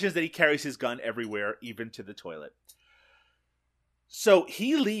then he mentions that he carries his gun everywhere, even to the toilet. So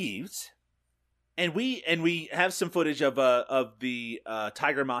he leaves. And we have some footage of the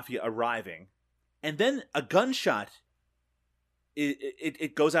Tiger Mafia arriving, and then a gunshot.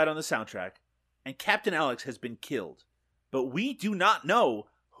 It goes out on the soundtrack, and Captain Alex has been killed, but we do not know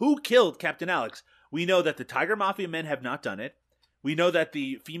who killed Captain Alex. We know that the Tiger Mafia men have not done it. We know that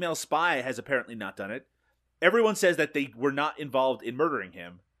the female spy has apparently not done it. Everyone says that they were not involved in murdering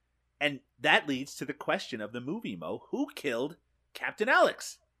him, and that leads to the question of the movie, Mo: who killed Captain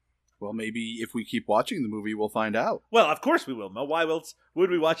Alex? Well, maybe if we keep watching the movie, we'll find out. Well, of course we will, Mo. Why else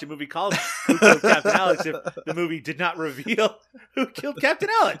would we watch a movie called Who Killed Captain Alex if the movie did not reveal who killed Captain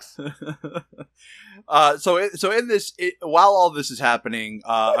Alex? So in this, while all this is happening,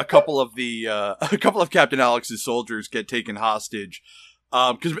 a couple of Captain Alex's soldiers get taken hostage.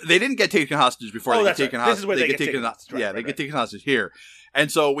 Because they didn't get taken hostage before. They get taken hostage. This is where they get taken hostage. Yeah, they get taken hostage here.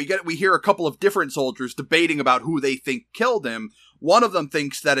 And so we hear a couple of different soldiers debating about who they think killed him. One of them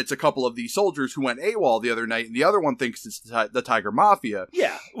thinks that it's a couple of these soldiers who went AWOL the other night, and the other one thinks it's the Tiger Mafia.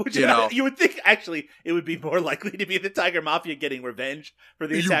 Yeah, which you would think actually it would be more likely to be the Tiger Mafia getting revenge for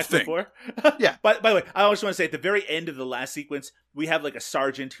the attack before. Yeah. By the way, I also want to say at the very end of the last sequence, we have like a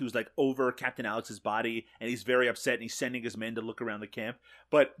sergeant who's like over Captain Alex's body, and he's very upset, and he's sending his men to look around the camp.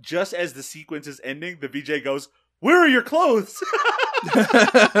 But just as the sequence is ending, the VJ goes, "Where are your clothes?"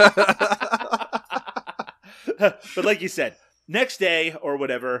 But like you said, next day or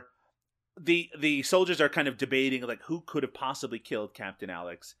whatever, the soldiers are kind of debating like who could have possibly killed Captain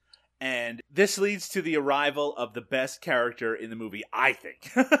Alex. And this leads to the arrival of the best character in the movie, I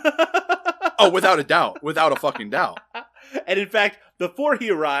think. Oh, without a doubt. Without a fucking doubt. And in fact, before he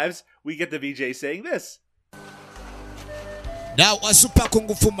arrives, we get the VJ saying this. Now a super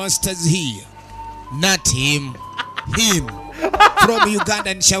kung fu master is here. Not him. Him. From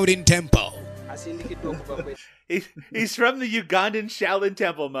Ugandan Shaolin Temple. He's from the Ugandan Shaolin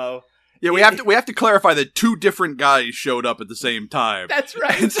Temple, Mo. Yeah, we have to clarify that two different guys showed up at the same time. That's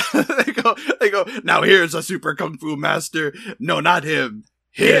right. So they go, now here's a super kung fu master. No, not him.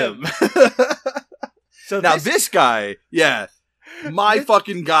 Him. So now this guy, yeah, my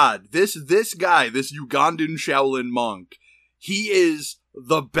fucking god, this guy, this Ugandan Shaolin monk, he is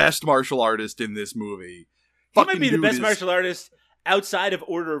the best martial artist in this movie. He might be the best martial artist outside of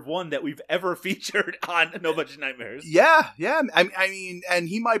Order of One that we've ever featured on No Budget Nightmares. Yeah. I mean, and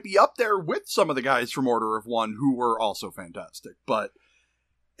he might be up there with some of the guys from Order of One who were also fantastic. But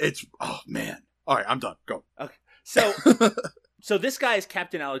it's, oh man. All right, I'm done. Go. Okay. So this guy is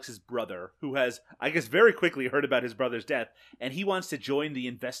Captain Alex's brother, who has, I guess, very quickly heard about his brother's death, and he wants to join the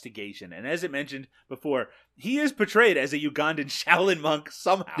investigation. And as it mentioned before, he is portrayed as a Ugandan Shaolin monk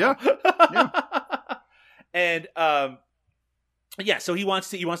somehow. Yeah. And so he wants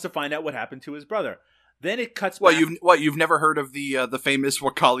to find out what happened to his brother. Then it cuts back. Well, you've never heard of the famous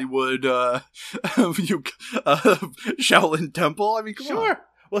Wakaliwood Shaolin Temple? I mean, come on.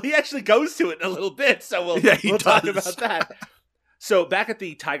 Well, he actually goes to it in a little bit, so we'll talk about that. So back at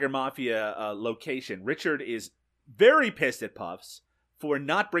the Tiger Mafia location, Richard is very pissed at Puffs for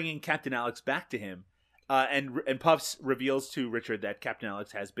not bringing Captain Alex back to him. And Puffs reveals to Richard that Captain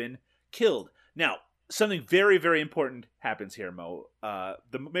Alex has been killed. Now, something very, very important happens here, Mo.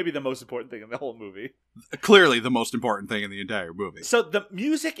 Maybe the most important thing in the whole movie. Clearly the most important thing in the entire movie. So the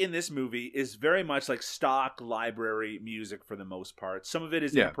music in this movie is very much like stock library music for the most part. Some of it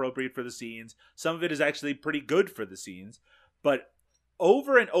is inappropriate for the scenes. Some of it is actually pretty good for the scenes. But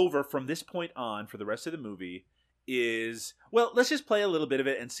over and over from this point on for the rest of the movie is... Well, let's just play a little bit of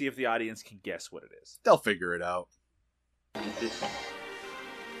it and see if the audience can guess what it is. They'll figure it out.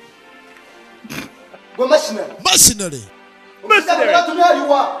 We're mercenary. Mercenary. Mercenary.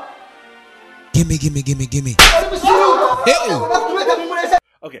 Gimme.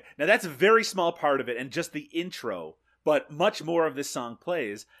 Okay, now that's a very small part of it and just the intro, but much more of this song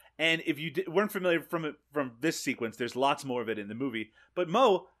plays. And if you weren't familiar from this sequence, there's lots more of it in the movie. But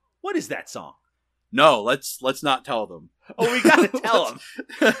Mo, what is that song? No, let's not tell them. Oh, we gotta tell them.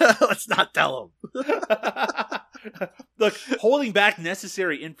 Let's not tell them. Look, holding back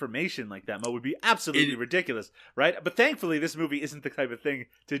necessary information like that, Mo, would be absolutely ridiculous, right? But thankfully, this movie isn't the type of thing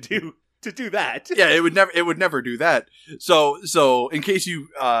to do that. Yeah, it would never do that. So in case you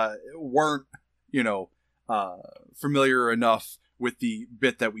weren't, familiar enough with the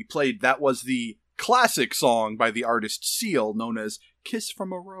bit that we played, that was the classic song by the artist Seal, known as "Kiss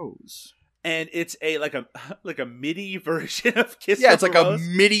from a Rose." And it's like a MIDI version of Kiss from a Rose. Yeah, it's like a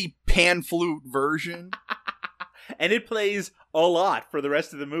MIDI pan flute version. And it plays a lot for the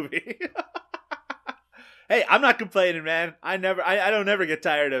rest of the movie. Hey, I'm not complaining, man. I don't ever get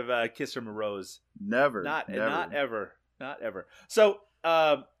tired of Kiss from a Rose. Never. Not ever. So,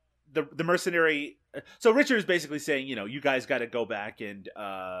 the mercenary. So Richard is basically saying, you guys got to go back and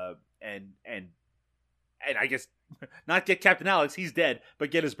I guess not get Captain Alex. He's dead, but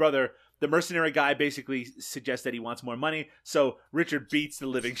get his brother. The mercenary guy basically suggests that he wants more money, so Richard beats the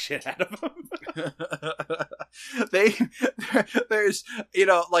living shit out of him. There's,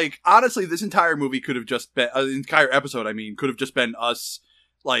 honestly, this entire movie could have just been, the entire episode, could have just been us,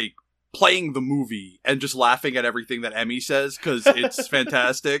 playing the movie and just laughing at everything that Emmy says, because it's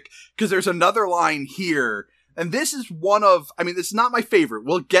fantastic. Because there's another line here, and this is one of, this is not my favorite.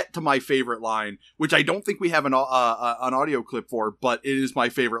 We'll get to my favorite line, which I don't think we have an audio clip for, but it is my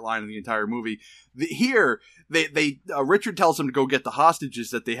favorite line in the entire movie. Here, Richard tells him to go get the hostages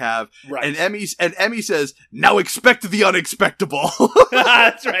that they have, right. and Emmy says, "Now expect the unexpectable."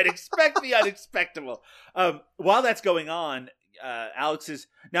 That's right, expect the unexpectable. While that's going on, Alex's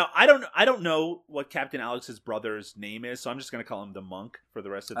now I don't know what Captain Alex's brother's name is, so I'm just going to call him the Monk for the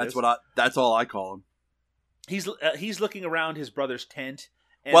rest of this. That's all I call him. He's looking around his brother's tent.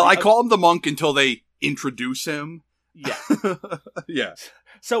 And I call him the Monk until they introduce him. Yeah. Yeah.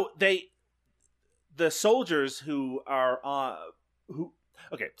 So the soldiers so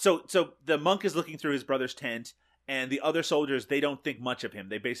the Monk is looking through his brother's tent, and the other soldiers, they don't think much of him.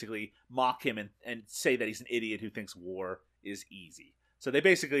 They basically mock him and say that he's an idiot who thinks war is easy. So they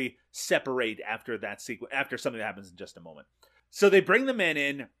basically separate after that sequence, after something that happens in just a moment. So they bring the men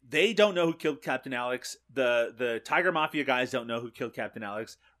in. They don't know who killed Captain Alex. The Tiger Mafia guys don't know who killed Captain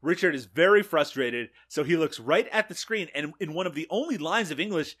Alex. Richard is very frustrated, so he looks right at the screen, and in one of the only lines of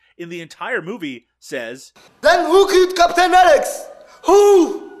English in the entire movie says, "Then who killed Captain Alex?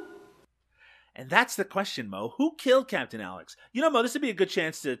 Who?" And that's the question, Mo. Who killed Captain Alex? Mo, this would be a good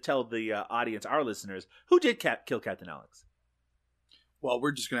chance to tell the audience, our listeners, who did kill Captain Alex? Well,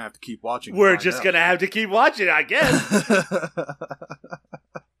 we're just going to have to keep watching. We're just going to have to keep watching, I guess.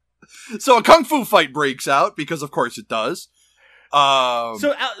 So a kung fu fight breaks out, because of course it does.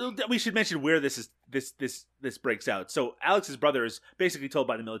 So we should mention where this breaks out. So Alex's brother is basically told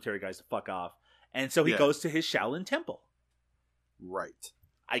by the military guys to fuck off. And so he goes to his Shaolin temple. Right.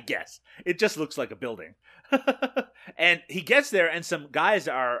 I guess. It just looks like a building. And he gets there, and some guys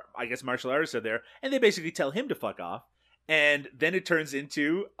martial artists are there, and they basically tell him to fuck off. And then it turns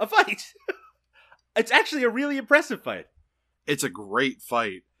into a fight. It's actually a really impressive fight. It's a great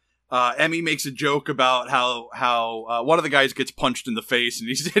fight. Emmy makes a joke about how one of the guys gets punched in the face, and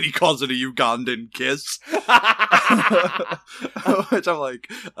he calls it a Ugandan kiss. Which I'm like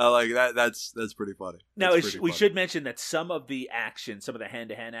that. That's pretty funny. Now we should mention that some of the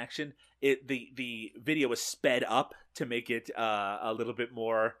hand-to-hand action, the video was sped up to make it a little bit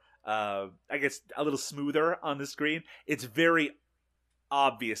more, a little smoother on the screen. It's very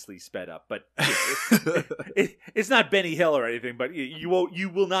obviously sped up, but it's not Benny Hill or anything. But you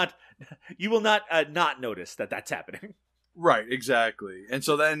will not notice that that's happening. Right, exactly. And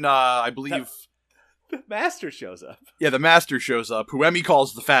so then I believe the Master shows up. Yeah, the Master shows up, who Emmy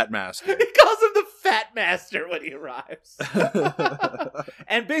calls the Fat Master. He calls him the fat master when he arrives.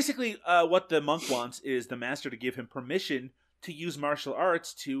 And basically, what the monk wants is the master to give him permission to use martial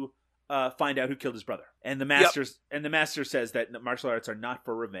arts to find out who killed his brother. And the master says that martial arts are not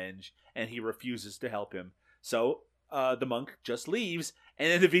for revenge, and he refuses to help him. So the monk just leaves,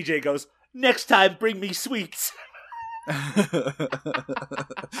 and then the VJ goes, "Next time, bring me sweets."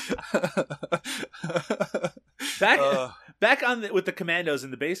 Back on with the commandos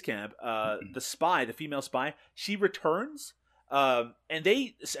in the base camp, the female spy, she returns, and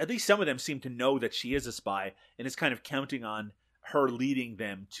at least some of them seem to know that she is a spy, and is kind of counting on her leading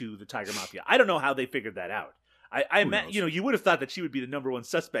them to the Tiger Mafia. I don't know how they figured that out. You would have thought that she would be the number one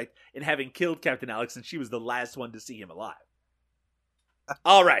suspect in having killed Captain Alex, and she was the last one to see him alive.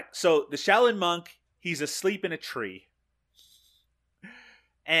 All right, so the Shaolin monk, he's asleep in a tree.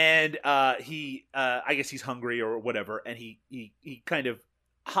 And I guess he's hungry or whatever, and he kind of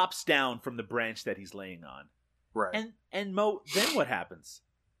hops down from the branch that he's laying on. Right. And Mo, then what happens?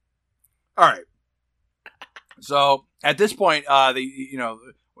 All right. So at this point,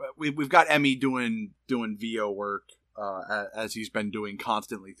 we've got Emmy doing VO work as he's been doing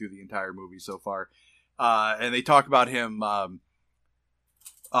constantly through the entire movie so far, and they talk about him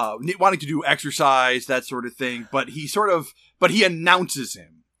wanting to do exercise, that sort of thing. But he announces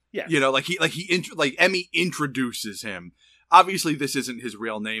him. Yeah. Emmy introduces him. Obviously, this isn't his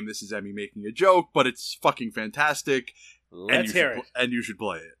real name. This is Emmy making a joke, but it's fucking fantastic. Let's hear it. And you should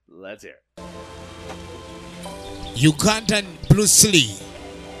play it. Let's hear it. Ugandan Bruce Lee.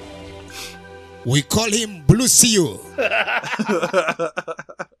 We call him Bruce Yu.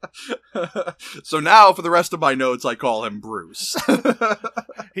 So now, for the rest of my notes, I call him Bruce.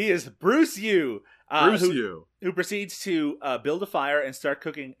 He is Bruce Yu. Who proceeds to build a fire and start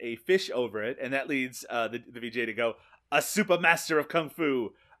cooking a fish over it, and that leads the VJ to go, "A super master of kung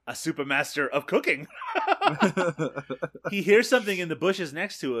fu, a super master of cooking." He hears something in the bushes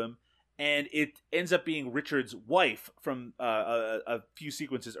next to him, and it ends up being Richard's wife from a few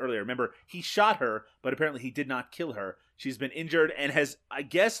sequences earlier. Remember, he shot her, but apparently he did not kill her. She's been injured and has, I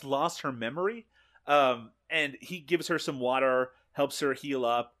guess, lost her memory. And he gives her some water, helps her heal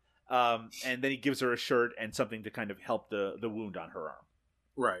up. And then he gives her a shirt and something to kind of help the wound on her arm.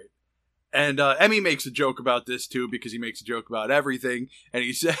 Right. And Emmy makes a joke about this, too, because he makes a joke about everything. And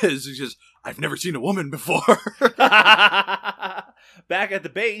he says, "I've never seen a woman before." Back at the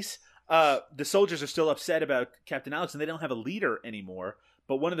base, the soldiers are still upset about Captain Alex, and they don't have a leader anymore.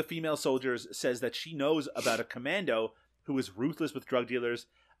 But one of the female soldiers says that she knows about a commando who is ruthless with drug dealers.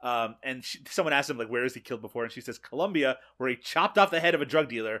 And someone asked him, where has he killed before? And she says, Colombia, where he chopped off the head of a drug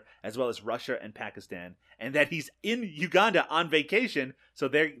dealer, as well as Russia and Pakistan. And that he's in Uganda on vacation, so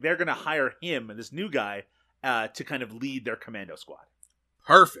they're going to hire him, and this new guy, to kind of lead their commando squad.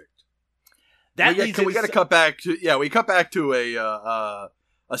 Perfect. We got to cut back to, we cut back to a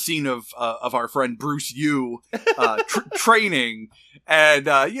scene of our friend Bruce Yu training, and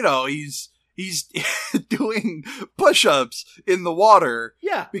he's doing push-ups in the water.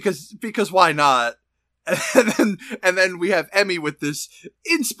 Yeah. Because why not? And then we have Emmy with this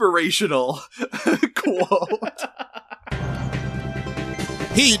inspirational quote.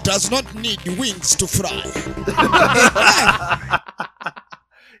 He does not need wings to fly.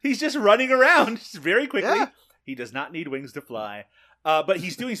 He's just running around very quickly. Yeah. He does not need wings to fly. But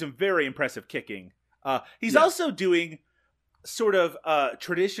he's doing some very impressive kicking. He's also doing sort of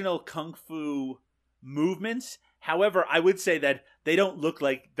traditional kung fu movements. However, I would say that they don't look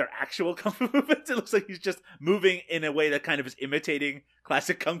like they're actual kung fu movements. It looks like he's just moving in a way that kind of is imitating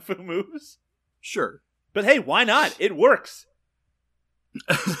classic kung fu moves. Sure. But hey, why not? It works.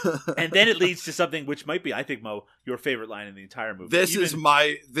 And then it leads to something which might be, I think, Mo, your favorite line in the entire movie. This is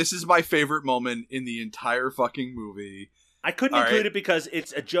my favorite moment in the entire fucking movie. I couldn't include it because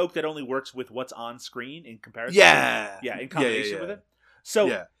it's a joke that only works with what's on screen in comparison. Yeah. In combination with it.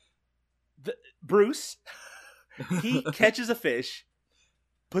 So, Bruce, he catches a fish,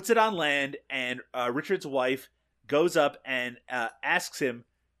 puts it on land, and Richard's wife goes up and asks him,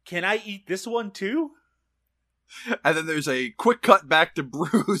 "Can I eat this one too?" And then there's a quick cut back to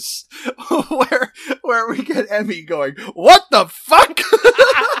Bruce where we get Emmy going, "What the fuck?"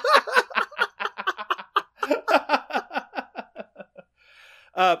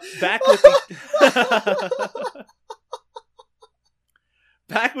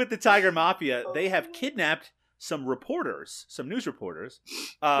 Back with the Tiger Mafia, they have kidnapped some news reporters,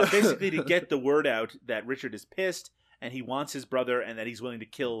 basically to get the word out that Richard is pissed and he wants his brother, and that he's willing to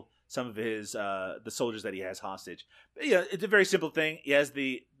kill some of his the soldiers that he has hostage. But, it's a very simple thing. He has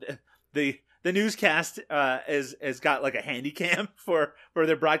the the newscast has got like a handy cam for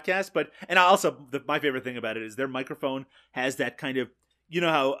their broadcast, and also my favorite thing about it is their microphone has that kind of, you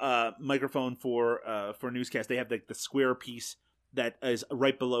know how microphone for newscast, they have like the square piece that is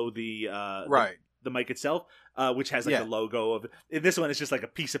right below the mic itself, which has like the logo of it. In this one, it's just like a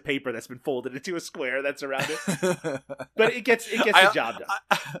piece of paper that's been folded into a square that's around it. But it gets the job done.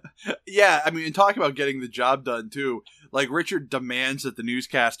 Yeah, I mean, and talking about getting the job done too, like Richard demands that the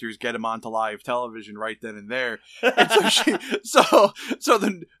newscasters get him onto live television right then and there. And so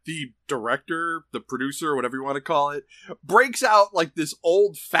the director, the producer, whatever you want to call it, breaks out like this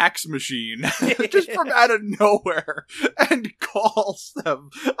old fax machine just from out of nowhere and calls them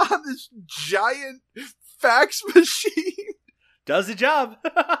on this giant fax machine. Does the job.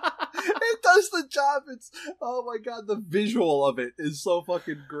 It does the job. It's, oh my god, the visual of it is so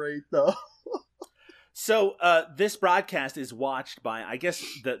fucking great though. So this broadcast is watched by, I guess,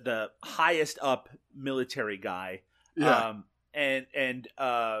 the highest up military guy. Yeah. And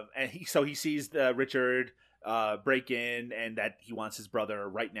he sees Richard break in, and that he wants his brother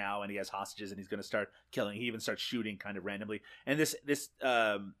right now, and he has hostages, and he's going to start killing. He even starts shooting kind of randomly. And this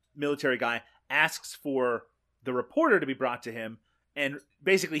military guy asks for the reporter to be brought to him, and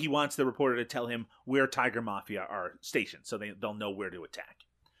basically he wants the reporter to tell him where Tiger Mafia are stationed, so they'll know where to attack.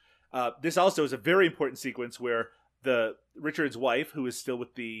 This also is a very important sequence where Richard's wife, who is still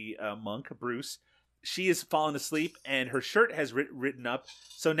with the monk, Bruce, she has fallen asleep and her shirt has written up.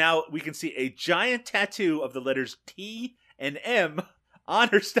 So now we can see a giant tattoo of the letters T and M on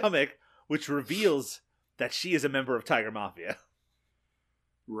her stomach, which reveals that she is a member of Tiger Mafia.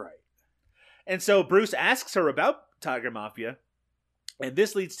 Right. And so Bruce asks her about Tiger Mafia, and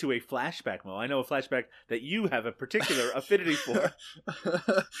this leads to a flashback, Mo. I know a flashback that you have a particular affinity for.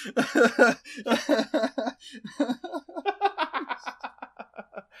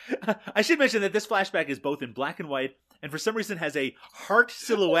 I should mention that this flashback is both in black and white, and for some reason has a heart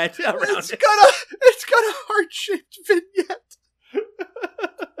silhouette around it. It's got a heart-shaped vignette.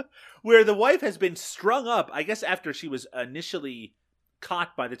 Where the wife has been strung up, I guess after she was initially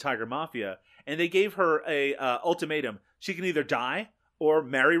caught by the Tiger Mafia, and they gave her a ultimatum. She can either die or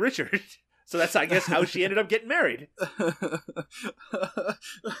marry Richard. So that's, I guess, how she ended up getting married.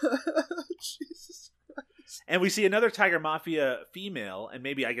 Jesus Christ. And we see another Tiger Mafia female, and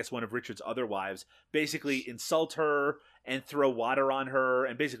maybe, I guess, one of Richard's other wives, basically insult her and throw water on her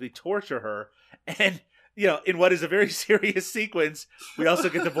and basically torture her. And, you know, in what is a very serious sequence, we also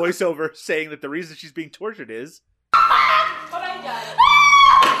get the voiceover saying that the reason she's being tortured is...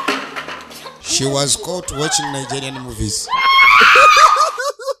 She was caught watching Nigerian movies.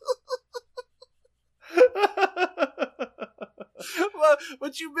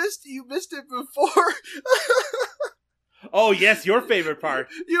 But you missed it before. Oh yes, your favorite part.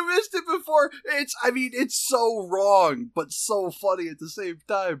 You missed it before. It's so wrong, but so funny at the same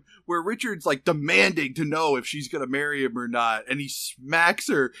time. Where Richard's like demanding to know if she's gonna marry him or not, and he smacks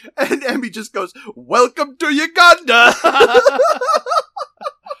her, and Emmy just goes, "Welcome to Uganda."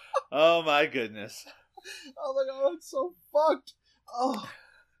 Oh my goodness. Oh my god, it's so fucked. Oh.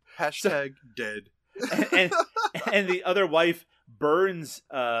 Hashtag dead. And the other wife burns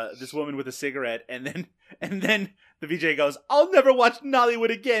this woman with a cigarette, and then the VJ goes, "I'll never watch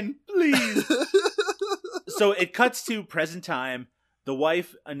Nollywood again, please." So it cuts to present time. The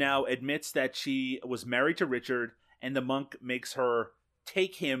wife now admits that she was married to Richard, and the monk makes her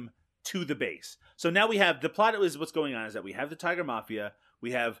take him to the base. So now we have, the plot is what's going on is that we have the Tiger Mafia,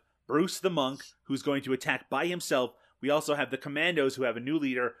 we have Bruce the monk, who's going to attack by himself. We also have the commandos, who have a new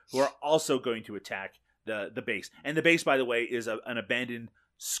leader, who are also going to attack the base. And the base, by the way, is an abandoned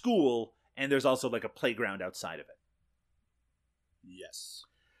school, and there's also like a playground outside of it. Yes.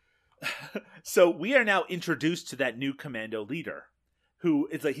 So we are now introduced to that new commando leader, who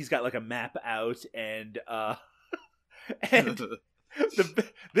is like, he's got like a map out, and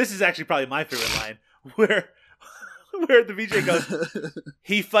this is actually probably my favorite line, where the VJ goes,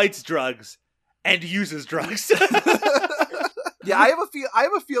 "He fights drugs and uses drugs." Yeah, I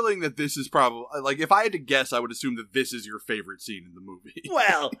have a feeling that this is probably, like, if I had to guess, I would assume that this is your favorite scene in the movie.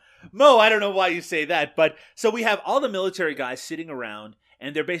 Well, Mo, I don't know why you say that, but so we have all the military guys sitting around,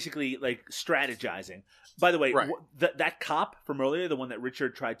 and they're basically like strategizing. By the way, right. That cop from earlier, the one that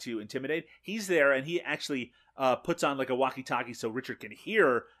Richard tried to intimidate, he's there, and he actually puts on like a walkie-talkie so Richard can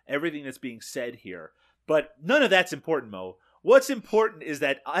hear everything that's being said here. But none of that's important, Mo. What's important is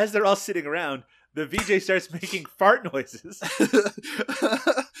that as they're all sitting around, the VJ starts making fart noises. It's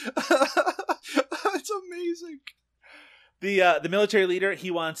amazing. The military leader, he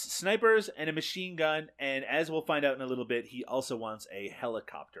wants snipers and a machine gun, and as we'll find out in a little bit, he also wants a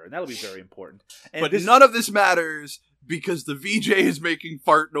helicopter, and that'll be very important. And But none of this matters because the VJ is making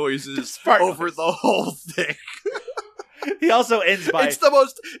fart noises over the whole thing. He also ends by It's the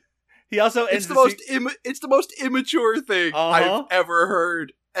most. he also ends It's the most. It's the most immature thing I've ever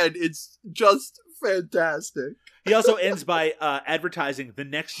heard, and it's just fantastic. He also ends by advertising the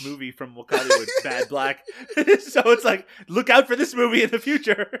next movie from Wakaliwood, Bad Black. So it's like, look out for this movie in the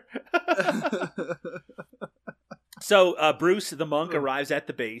future. So Bruce, the monk, arrives at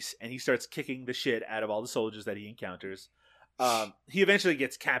the base, and he starts kicking the shit out of all the soldiers that he encounters. He eventually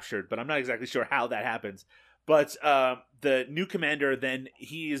gets captured, but I'm not exactly sure how that happens. But the new commander, then,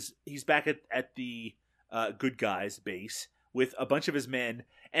 he's back at the good guys' base with a bunch of his men.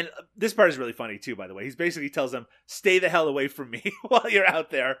 And this part is really funny, too, by the way. He basically tells them, stay the hell away from me while you're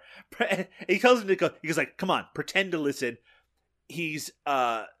out there. He tells them to go. He goes like, come on, pretend to listen. He's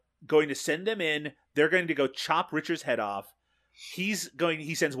going to send them in. They're going to go chop Richard's head off. He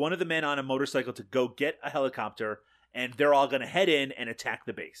sends one of the men on a motorcycle to go get a helicopter, and they're all going to head in and attack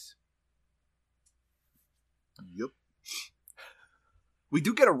the base. Yep. We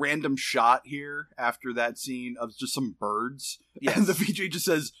do get a random shot here after that scene of just some birds, and the VJ just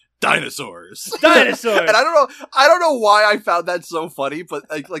says dinosaurs. Dinosaurs. And I don't know why I found that so funny, but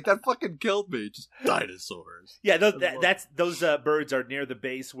like that fucking killed me. Just dinosaurs. Yeah, those birds are near the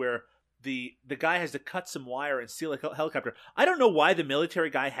base where the guy has to cut some wire and steal a helicopter. I don't know why the military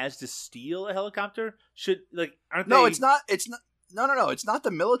guy has to steal a helicopter. No, it's not. No. It's not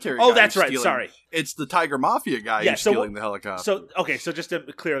the military guy. Oh, that's right. Stealing. Sorry. It's the Tiger Mafia guy who's stealing the helicopter. So just to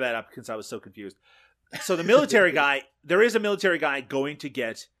clear that up, because I was so confused. So the military guy, there is a military guy going to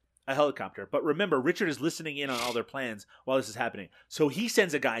get a helicopter. But remember, Richard is listening in on all their plans while this is happening. So he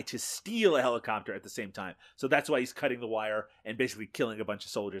sends a guy to steal a helicopter at the same time. So that's why he's cutting the wire and basically killing a bunch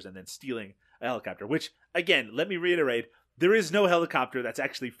of soldiers and then stealing a helicopter. Which, again, let me reiterate, there is no helicopter that's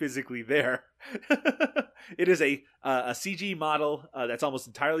actually physically there. It is a CG model that's almost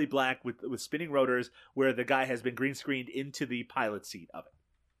entirely black with spinning rotors where the guy has been green screened into the pilot seat of it.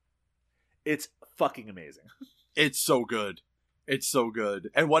 It's fucking amazing. It's so good. It's so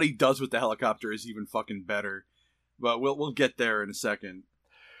good. And what he does with the helicopter is even fucking better. But we'll get there in a second.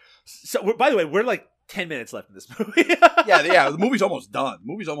 So, by the way, we're like 10 minutes left in this movie. Yeah, the movie's almost done.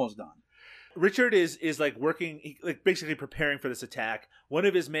 Richard is like working, like basically preparing for this attack. One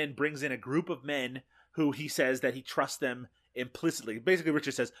of his men brings in a group of men who he says that he trusts them implicitly. Basically,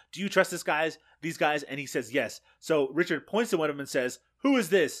 Richard says, do you trust these guys? And he says, yes. So Richard points to one of them and says, who is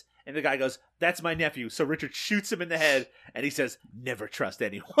this? And the guy goes, that's my nephew. So Richard shoots him in the head and he says, never trust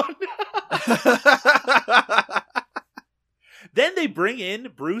anyone. Then they bring in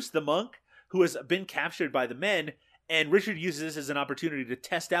Bruce the monk, who has been captured by the men. And Richard uses this as an opportunity to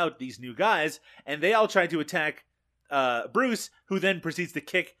test out these new guys, and they all try to attack Bruce, who then proceeds to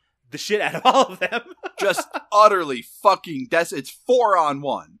kick the shit out of all of them. Just utterly fucking it's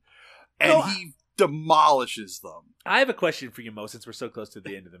 4-on-1. And he demolishes them. I have a question for you, Mo, since we're so close to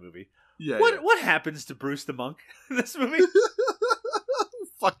the end of the movie. What happens to Bruce the monk in this movie? Who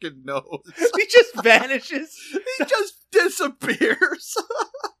fucking knows? He just vanishes. He just disappears.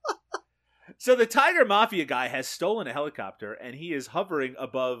 So the Tiger Mafia guy has stolen a helicopter, and he is hovering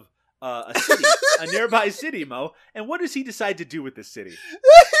above a city, a nearby city, Mo. And what does he decide to do with this city?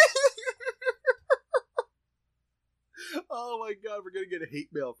 Oh my god, we're gonna get a hate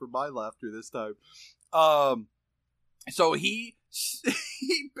mail for my laughter this time. So he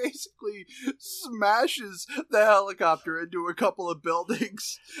basically smashes the helicopter into a couple of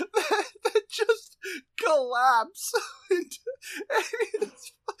buildings that just collapse.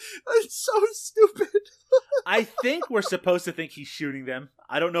 It's so stupid. I think we're supposed to think he's shooting them.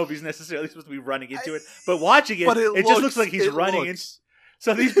 I don't know if he's necessarily supposed to be running into it, but watching it, it just looks like he's running in.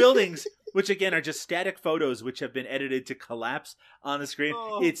 So these buildings, which again are just static photos which have been edited to collapse on the screen,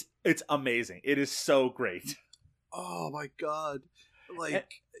 it's amazing. It is so great. Oh my god. And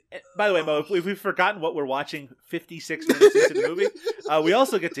by the way, Mo, if we've forgotten what we're watching 56 minutes into the movie, we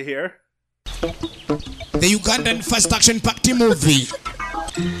also get to hear the Ugandan first action-packed movie.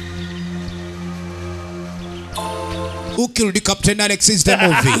 Who Killed the Captain Alex is the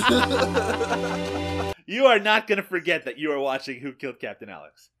movie. You are not going to forget that you are watching Who Killed Captain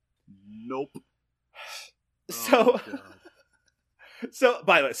Alex. Nope. So,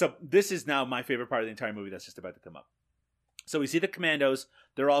 by the way, this is now my favorite part of the entire movie that's just about to come up. So we see the commandos.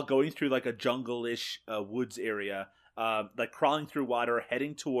 They're all going through like a jungle-ish woods area, like crawling through water,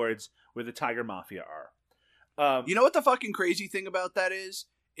 heading towards where the Tiger Mafia are. You know what the fucking crazy thing about that is?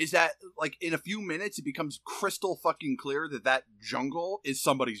 is that like in a few minutes it becomes crystal fucking clear that jungle is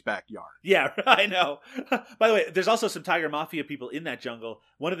somebody's backyard. Yeah, I know. By the way, there's also some Tiger Mafia people in that jungle.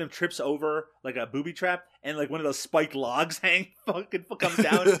 One of them trips over like a booby trap, and like one of those spiked logs comes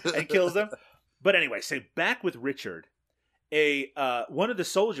down and kills them. But anyway, so back with Richard. One of the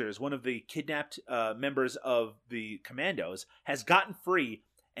soldiers, one of the kidnapped members of the commandos, has gotten free,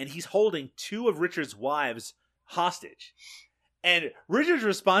 and he's holding 2 of Richard's wives hostage. And Richard's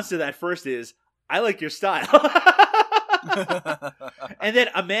response to that first is, "I like your style." And then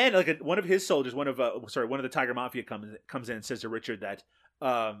a man, like one of his soldiers, one of the Tiger Mafia comes in and says to Richard that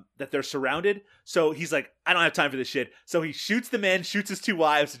they're surrounded. So he's like, "I don't have time for this shit." So he shoots the man, shoots his 2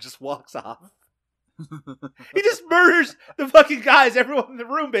 wives, and just walks off. He just murders the fucking guys, everyone in the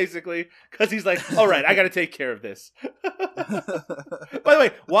room, basically, because he's like, all right, I got to take care of this. By the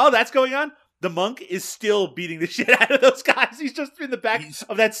way, while that's going on, the monk is still beating the shit out of those guys. He's just in the back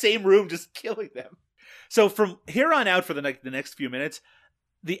of that same room, just killing them. So from here on out, for the next few minutes,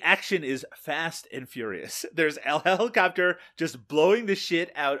 the action is fast and furious. There's a helicopter just blowing the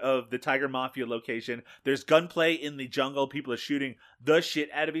shit out of the Tiger Mafia location. There's gunplay in the jungle. People are shooting the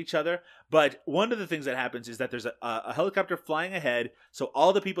shit out of each other. But one of the things that happens is that there's a helicopter flying ahead. So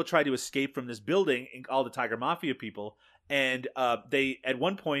all the people try to escape from this building, all the Tiger Mafia people. And they, at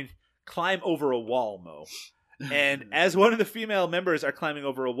one point, climb over a wall, Mo. And as one of the female members are climbing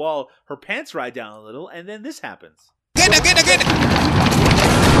over a wall, her pants ride down a little, and then this happens. Get it.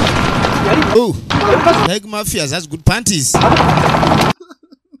 Oh, Tiger Mafia has good panties. I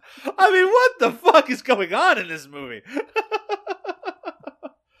mean, what the fuck is going on in this movie?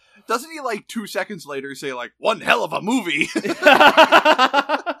 Doesn't he like 2 seconds later say like, "One hell of a movie"?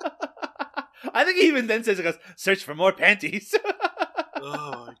 I think he even then says, "Search for more panties."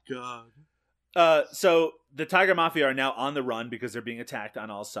 Oh my god. So the Tiger Mafia are now on the run because they're being attacked on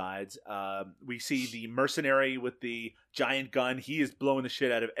all sides. We see the mercenary with the giant gun. He is blowing the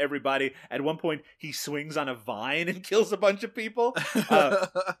shit out of everybody. At one point, he swings on a vine and kills a bunch of people.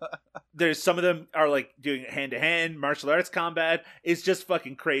 There's some of them are like doing hand-to-hand martial arts combat. It's just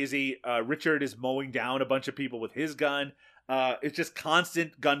fucking crazy. Richard is mowing down a bunch of people with his gun. It's just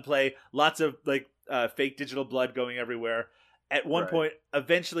constant gunplay. Lots of like fake digital blood going everywhere. At one point,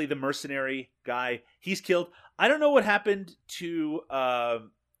 eventually the mercenary guy, he's killed. I don't know what happened to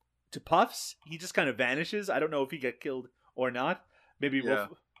Puffs. He just kind of vanishes. I don't know if he got killed or not. Maybe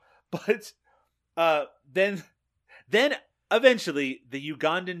but then eventually the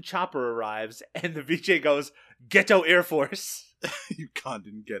Ugandan chopper arrives and the VJ goes, "Ghetto Air Force."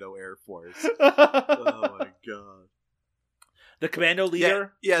 Ugandan Ghetto Air Force. Oh my god. The commando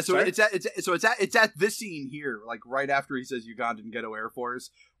leader. Yeah. So it's at this scene here, like right after he says Ugandan Ghetto Air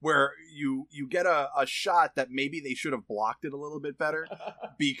Force, where you get a shot that maybe they should have blocked it a little bit better,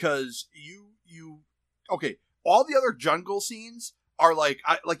 because all the other jungle scenes are like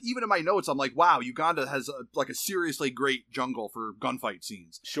even in my notes I'm like, wow, Uganda has a seriously great jungle for gunfight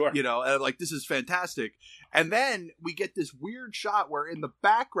scenes. Sure. And like this is fantastic. And then we get this weird shot where in the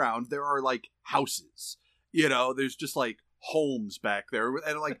background there are like houses. There's just like homes back there,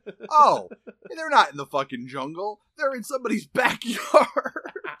 and like, oh, they're not in the fucking jungle, they're in somebody's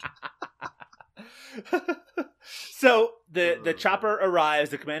backyard. So the chopper arrives,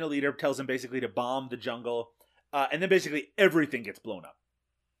 the commando leader tells him basically to bomb the jungle, and then basically everything gets blown up.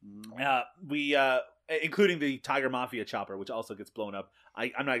 We including the Tiger Mafia chopper, which also gets blown up.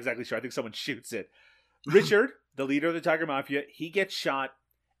 I'm not exactly sure, I think someone shoots it. Richard, the leader of the Tiger Mafia, he gets shot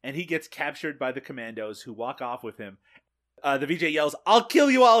and he gets captured by the commandos who walk off with him. The VJ yells, "I'll kill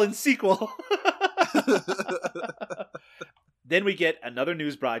you all in sequel." Then we get another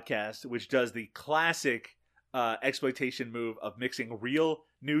news broadcast, which does the classic exploitation move of mixing real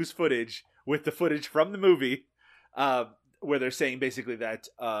news footage with the footage from the movie, where they're saying basically that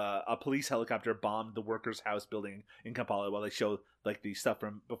a police helicopter bombed the workers' house building in Kampala, while they show like the stuff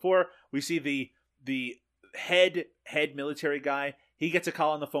from before. We see the head military guy. He gets a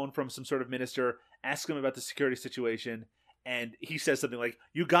call on the phone from some sort of minister, asks him about the security situation. And he says something like,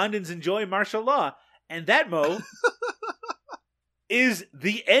 "Ugandans enjoy martial law." And that, Mo, is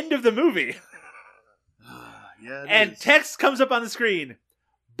the end of the movie. And text comes up on the screen.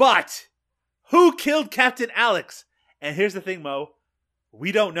 But who killed Captain Alex? And here's the thing, Mo.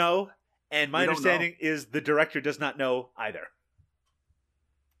 We don't know. And my understanding is the director does not know either.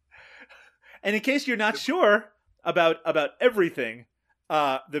 And in case you're not sure about everything,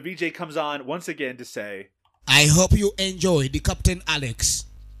 the VJ comes on once again to say, I hope you enjoy the Captain Alex,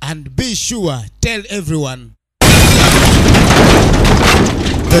 and be sure tell everyone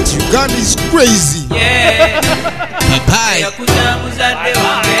that Uganda is crazy. Yeah. Bye-bye.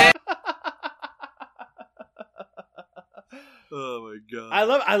 Oh my god!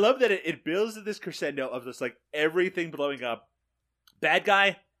 I love that it builds to this crescendo of this like everything blowing up. Bad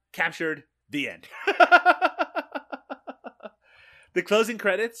guy captured. The end. The closing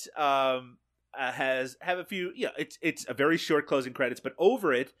credits have a few. Yeah, it's a very short closing credits, but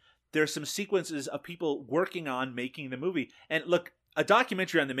over it there's some sequences of people working on making the movie. And look, a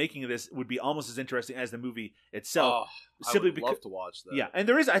documentary on the making of this would be almost as interesting as the movie itself. I would love to watch that. Yeah, and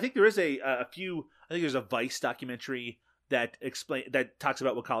there is. I think there is a few. I think there's a Vice documentary that talks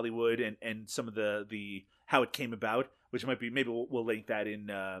about Wakaliwood and some of the how it came about, which might be, maybe we'll link that in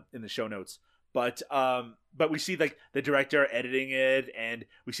the show notes. But we see like the director editing it, and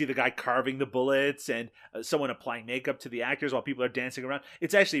we see the guy carving the bullets, and someone applying makeup to the actors while people are dancing around.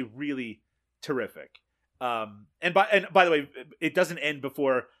 It's actually really terrific. And by the way, it doesn't end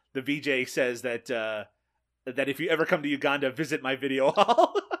before the VJ says that if you ever come to Uganda, visit my video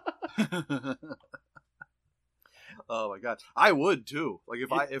hall. Oh my god, I would too. Like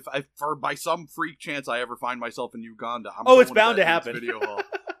if I for by some freak chance I ever find myself in Uganda, it's bound to happen. Video hall.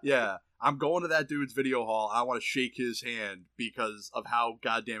 Yeah, I'm going to that dude's video hall. I want to shake his hand because of how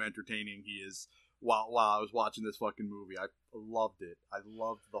goddamn entertaining he is. While I was watching this fucking movie, I loved it. I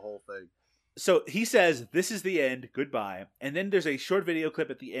loved the whole thing. So he says, "This is the end. Goodbye." And then there's a short video clip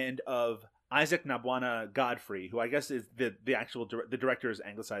at the end of Isaac Nabwana Godfrey, who I guess is the actual the director's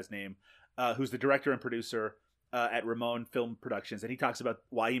anglicized name, who's the director and producer at Ramon Film Productions, and he talks about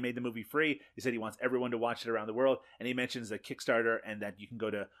why he made the movie free. He said he wants everyone to watch it around the world, and he mentions the Kickstarter and that you can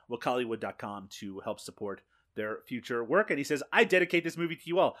go to wakaliwood.com to help support their future work. And he says, "I dedicate this movie to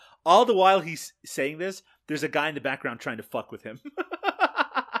you all." All the while he's saying this, there's a guy in the background trying to fuck with him.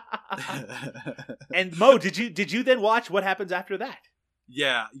 And Mo, did you then watch what happens after that?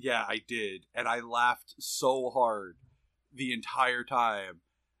 Yeah, I did, and I laughed so hard the entire time.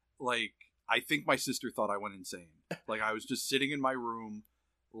 Like, I think my sister thought I went insane. Like, I was just sitting in my room,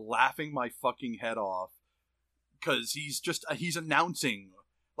 laughing my fucking head off, because he's announcing,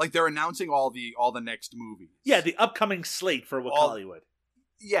 like, they're announcing all the next movies. Yeah, the upcoming slate for Wakaliwood.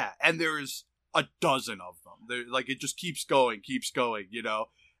 Yeah, and there's a dozen of them. They're, like, it just keeps going, you know.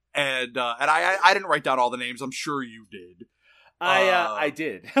 And I didn't write down all the names. I'm sure you did. I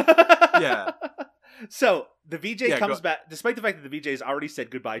did. Yeah. So the VJ comes back, despite the fact that the VJ has already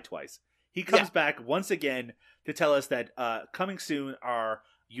said goodbye twice. He comes back once again to tell us that coming soon are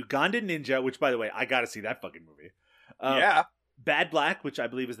Ugandan Ninja, which, by the way, I got to see that fucking movie. Bad Black, which I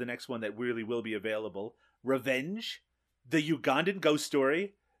believe is the next one that really will be available. Revenge, The Ugandan Ghost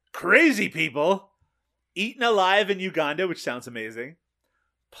Story, Crazy People, Eaten Alive in Uganda, which sounds amazing.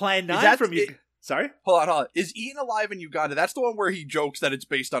 Plan 9 from Uganda. Sorry? Hold on. Is Eaten Alive in Uganda? That's the one where he jokes that it's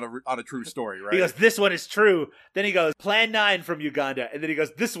based on a true story, right? He goes, "This one is true." Then he goes, "Plan 9 from Uganda," and then he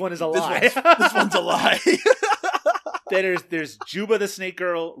goes, "This one is a lie." This one's a lie. Then there's Juba the Snake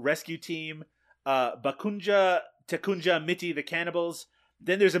Girl Rescue Team, Bakunja Tekunja Miti the Cannibals.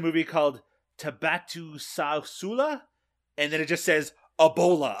 Then there's a movie called Tabatu Sausula, and then it just says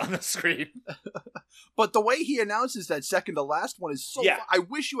Ebola on the screen. But the way he announces that second to last one is so... I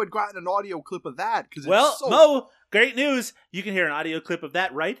wish you had gotten an audio clip of that. Well, so... Mo, great news. You can hear an audio clip of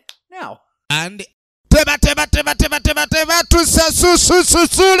that right now. And... Teba to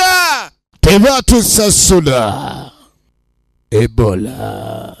Sasusula! Teba to Sasula!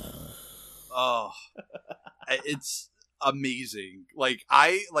 Ebola. Oh. It's amazing.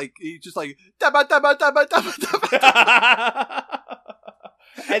 He's just like...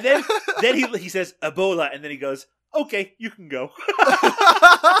 And then he says Ebola, and then he goes, "Okay, you can go."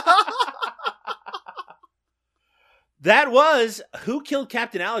 That was Who Killed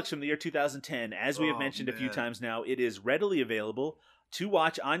Captain Alex from the year 2010. As we have mentioned a few times now, it is readily available to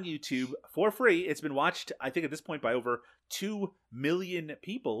watch on YouTube for free. It's been watched, I think, at this point by over 2 million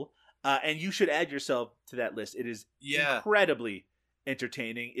people, and you should add yourself to that list. It is incredibly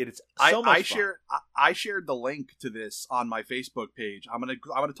entertaining. It is so much fun. I shared the link to this on my Facebook page. I'm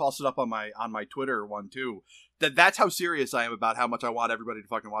gonna toss it up on my Twitter one too. That's how serious I am about how much I want everybody to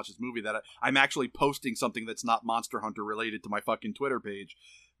fucking watch this movie. That I'm actually posting something that's not Monster Hunter related to my fucking Twitter page,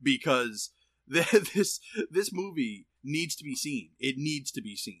 because this movie needs to be seen. It needs to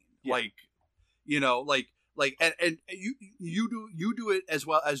be seen. Yeah. And you do it as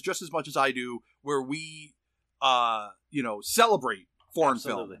well as just as much as I do, where we celebrate foreign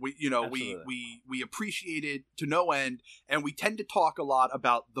Absolutely. film. We, you know, Absolutely. we appreciate it to no end, and we tend to talk a lot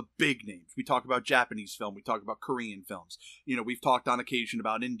about the big names. We talk about Japanese film, we talk about Korean films. You know, we've talked on occasion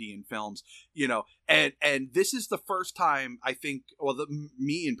about Indian films. You know, and this is the first time I think, well,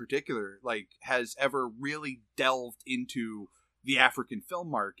 me in particular, like, has ever really delved into the African film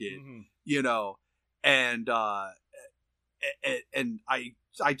market. Mhm. You know, and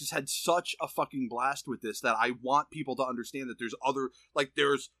I just had such a fucking blast with this that I want people to understand that there's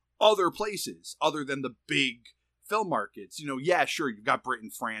other places other than the big film markets. You know, yeah, sure, you've got Britain,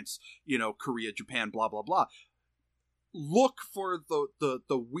 France, you know, Korea, Japan, blah blah blah. Look for the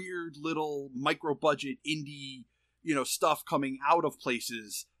weird little micro budget indie, you know, stuff coming out of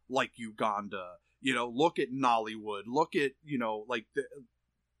places like Uganda. You know, look at Nollywood. Look at, you know, like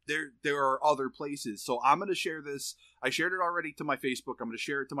there are other places. So I'm going to share this. I shared it already to my Facebook. I'm going to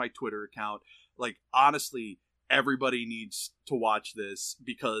share it to my Twitter account. Like, honestly, everybody needs to watch this,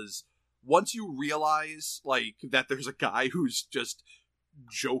 because once you realize, like, that there's a guy who's just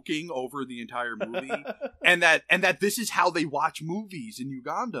joking over the entire movie and that this is how they watch movies in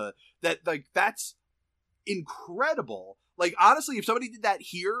Uganda, that, like, that's incredible. Like, honestly, if somebody did that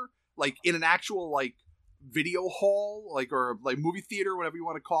here, like, in an actual, like, video hall, like, or like movie theater, whatever you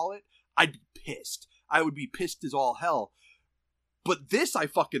want to call it, I'd be pissed. I would be pissed as all hell. But this I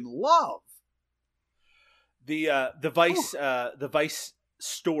fucking love. The Vice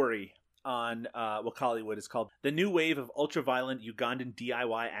story on Wakaliwood is called "The New Wave of Ultra-Violent Ugandan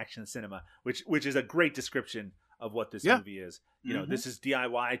DIY Action Cinema," which is a great description of what this movie is. You know, this is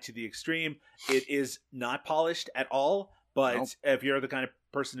DIY to the extreme. It is not polished at all, but if you're the kind of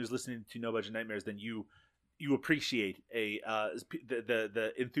person who's listening to No Budget Nightmares, then you appreciate the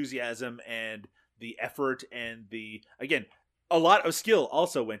enthusiasm and the effort, and again, a lot of skill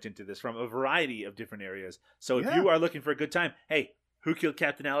also went into this from a variety of different areas. So if you are looking for a good time, hey, Who Killed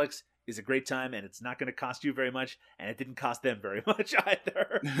Captain Alex is a great time, and it's not going to cost you very much, and it didn't cost them very much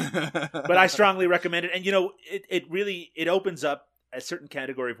either. But I strongly recommend it. And, you know, it really opens up a certain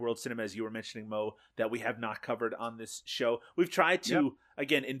category of world cinema, as you were mentioning, Mo, that we have not covered on this show. We've tried to,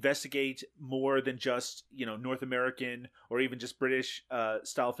 again, investigate more than just, you know, North American or even just British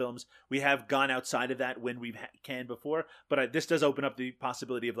style films. We have gone outside of that when we can before, but this does open up the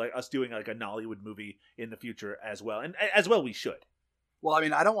possibility of, like, us doing, like, a Nollywood movie in the future as well, and as well we should. Well, I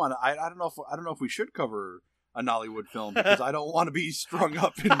mean, I don't know if we should cover a Nollywood film, because I don't want to be strung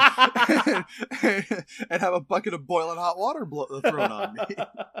up and have a bucket of boiling hot water thrown on me.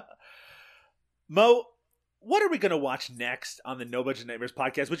 Mo, what are we going to watch next on the No Budget Nightmares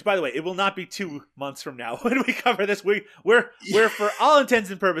podcast? Which, by the way, it will not be 2 months from now when we cover this. We're for all intents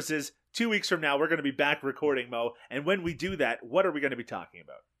and purposes, 2 weeks from now, we're going to be back recording, Mo. And when we do that, what are we going to be talking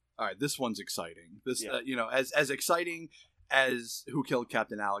about? All right, this one's exciting. This, you know, as exciting as Who Killed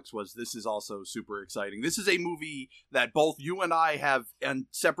Captain Alex was, this is also super exciting. This is a movie that both you and I have, on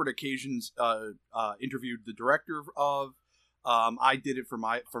separate occasions, interviewed the director of. I did it for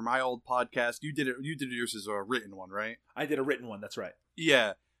my old podcast. You did yours as a written one, right? I did a written one. That's right.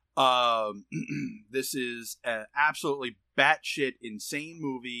 Yeah. This is an absolutely batshit insane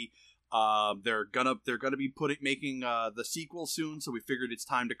movie. They're gonna be making the sequel soon, so we figured it's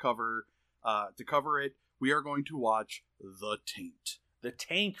time to cover it. We are going to watch The Taint. The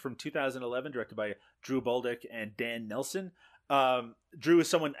Taint from 2011, directed by Drew Bolduc and Dan Nelson. Drew is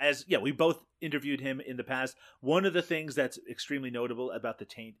someone, we both interviewed him in the past. One of the things that's extremely notable about The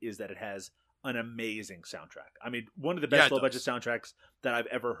Taint is that it has an amazing soundtrack. I mean, one of the best low-budget soundtracks that I've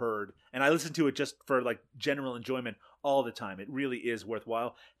ever heard. And I listen to it just for, like, general enjoyment all the time. It really is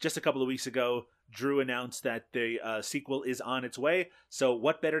worthwhile. Just a couple of weeks ago, Drew announced that the sequel is on its way. So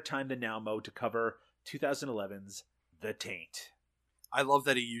what better time than now, Mo, to cover 2011's The Taint. I love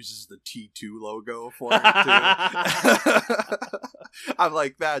that he uses the T2 logo for it too. I'm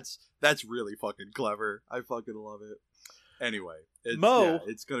like, that's really fucking clever. I fucking love it. Anyway,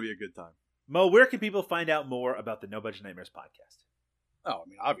 it's gonna be a good time. Mo, where can people find out more about the No Budget Nightmares podcast? Oh, I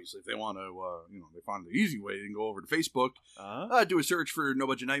mean, obviously, if they want to, they find the easy way, they can go over to Facebook, do a search for No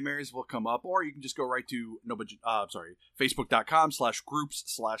Budget Nightmares, will come up, or you can just go right to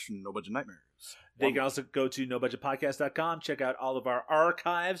Facebook.com/groups/No Budget Nightmares. They can also go to NoBudgetPodcast.com, check out all of our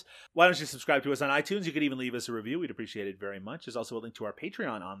archives. Why don't you subscribe to us on iTunes? You could even leave us a review. We'd appreciate it very much. There's also a link to our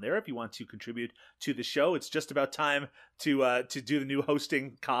Patreon on there if you want to contribute to the show. It's just about time to do the new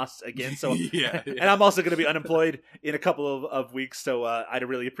hosting costs again. So, and I'm also going to be unemployed in a couple of weeks, so I'd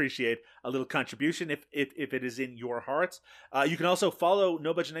really appreciate a little contribution if it is in your hearts. You can also follow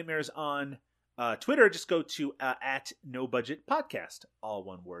No Budget Nightmares on Twitter. Just go to at No Budget Podcast, all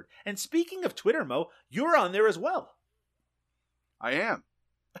one word. And speaking of Twitter, Mo, you're on there as well. I am.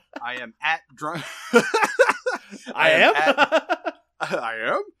 I am at drunk. I am? I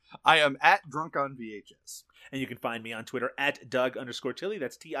am. I am at drunk on VHS. And you can find me on Twitter at Doug_Tilly.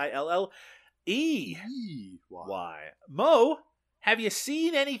 That's TILLEY. Mo, have you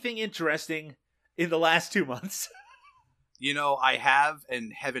seen anything interesting in the last 2 months? You know, I have,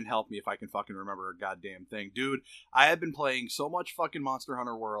 and heaven help me if I can fucking remember a goddamn thing. Dude, I have been playing so much fucking Monster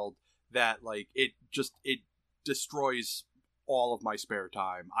Hunter World that, like, it destroys all of my spare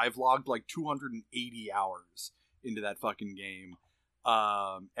time. I've logged, like, 280 hours into that fucking game.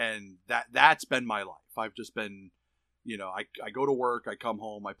 And that's been my life. I've just been, you know, I go to work, I come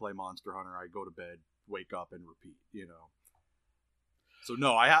home, I play Monster Hunter, I go to bed, wake up, and repeat, you know. So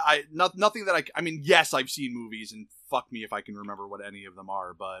no, nothing that I mean, yes, I've seen movies, and fuck me if I can remember what any of them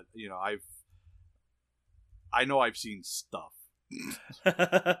are, but, you know, I know I've seen stuff.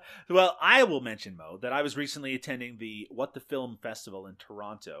 Well, I will mention, Mo, that I was recently attending the What the Film Festival in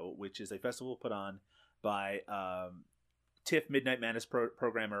Toronto, which is a festival put on by TIFF Midnight Madness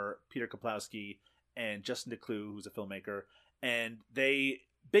programmer Peter Kaplowski and Justin Decloux, who's a filmmaker. And they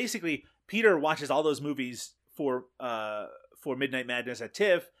basically, Peter watches all those movies for Midnight Madness at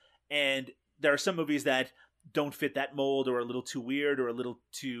TIFF, and there are some movies that don't fit that mold, or a little too weird, or a little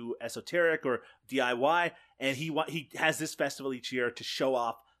too esoteric, or DIY. And he has this festival each year to show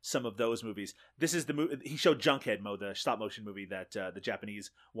off some of those movies. This is the movie he showed, Junkhead, Mo, the stop motion movie that the Japanese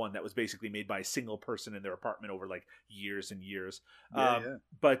one that was basically made by a single person in their apartment over like years and years.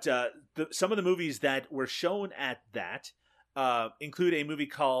 But some of the movies that were shown at that include a movie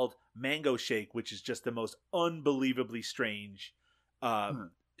called Mango Shake, which is just the most unbelievably strange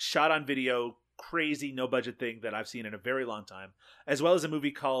shot on video, crazy no budget thing that I've seen in a very long time, as well as a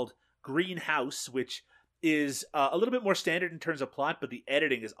movie called Greenhouse, which is a little bit more standard in terms of plot, but the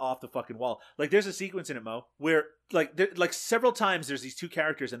editing is off the fucking wall. Like, there's a sequence in it, Mo, where like several times there's these two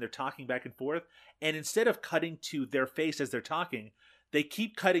characters and they're talking back and forth, and instead of cutting to their face as they're talking, they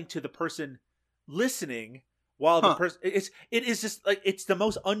keep cutting to the person listening while the person it is just like, it's the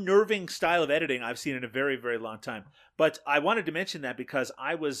most unnerving style of editing I've seen in a very, very long time. But I wanted to mention that because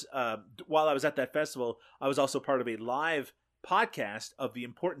I was while I was at that festival, I was also part of a live podcast of the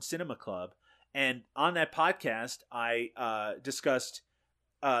Important Cinema Club. And on that podcast, I discussed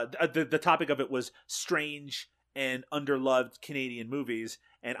the topic of it was strange and underloved Canadian movies.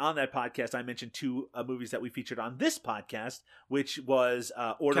 And on that podcast, I mentioned two movies that we featured on this podcast, which was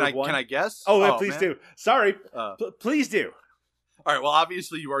Order of One. Can I guess? Oh, please do. Sorry. Please do. All right, well,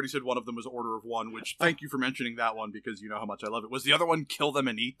 obviously you already said one of them was Order of One, which thank you for mentioning that one because you know how much I love it. Was the other one Kill Them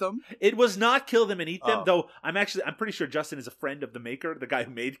and Eat Them? It was not Kill Them and Eat Them, though I'm pretty sure Justin is a friend of the maker, the guy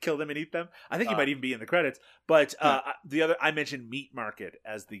who made Kill Them and Eat Them. I think he might even be in the credits. But the other, I mentioned Meat Market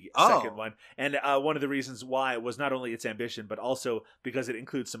as the second one. And one of the reasons why was not only its ambition, but also because it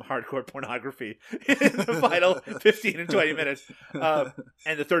includes some hardcore pornography in the final 15 and 20 minutes.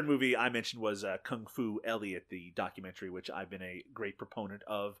 And the third movie I mentioned was Kung Fu Elliot, the documentary, which I've been a great proponent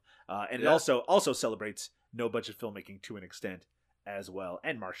of, and it also celebrates no budget filmmaking to an extent as well,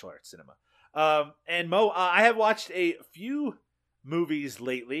 and martial arts cinema. And Mo, I have watched a few movies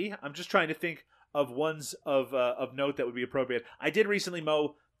lately. I'm just trying to think of ones of note that would be appropriate. I did recently,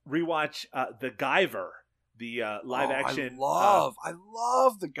 Mo, rewatch The Guyver, the live action. I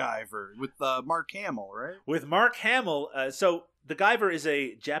love The Guyver with Mark Hamill, right? With Mark Hamill. So The Guyver is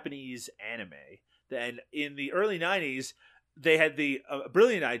a Japanese anime, and in the early 90s. They had the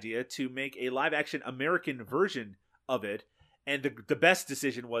brilliant idea to make a live-action American version of it, and the best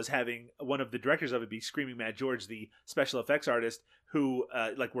decision was having one of the directors of it be Screaming Mad George, the special effects artist who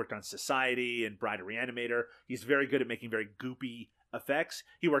worked on Society and Bride of Reanimator. He's very good at making very goopy effects.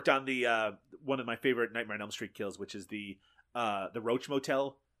 He worked on the one of my favorite Nightmare on Elm Street kills, which is the Roach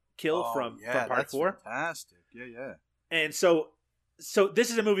Motel kill from Part 4. Fantastic, yeah. And so this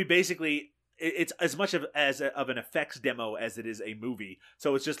is a movie basically. It's as much of an effects demo as it is a movie.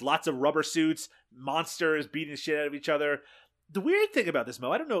 So it's just lots of rubber suits, monsters beating the shit out of each other. The weird thing about this,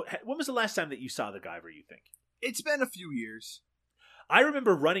 Mo, I don't know, when was the last time that you saw The Guyver, you think? It's been a few years. I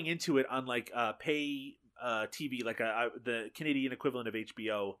remember running into it on pay TV, the Canadian equivalent of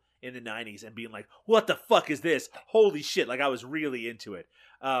HBO in the 90s, and being like, what the fuck is this? Holy shit. I was really into it.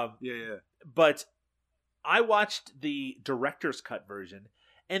 Yeah. But I watched the director's cut version.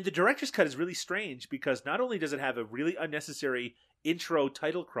 And the director's cut is really strange because not only does it have a really unnecessary intro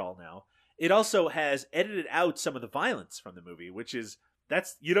title crawl now, it also has edited out some of the violence from the movie, which is,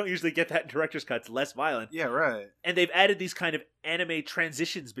 you don't usually get that in director's cuts, less violent. Yeah, right. And they've added these kind of anime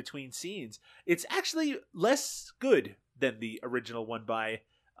transitions between scenes. It's actually less good than the original one by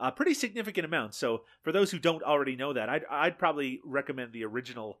pretty significant amounts. So for those who don't already know that, I'd probably recommend the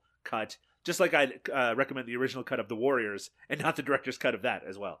original cut, just like I'd recommend the original cut of The Warriors and not the director's cut of that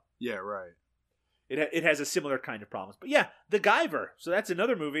as well. Yeah, right. It has a similar kind of problems. But yeah, The Guyver. So that's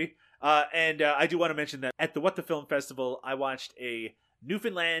another movie. And I do want to mention that at the What the Film Festival, I watched a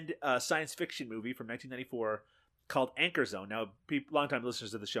Newfoundland science fiction movie from 1994 called Anchor Zone. Now, longtime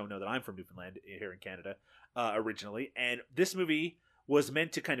listeners of the show know that I'm from Newfoundland here in Canada originally. And this movie was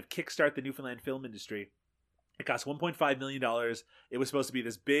meant to kind of kickstart the Newfoundland film industry. It cost $1.5 million. It was supposed to be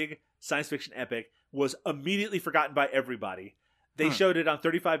this big science fiction epic, was immediately forgotten by everybody. They showed it on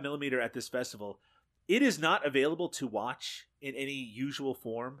 35 millimeter at this festival. It is not available to watch in any usual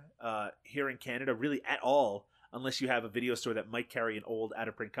form here in Canada, really at all, unless you have a video store that might carry an old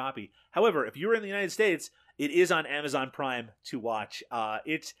out-of-print copy. However, if you're in the United States, it is on Amazon Prime to watch.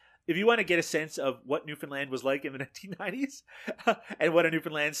 If you want to get a sense of what Newfoundland was like in the 1990s and what a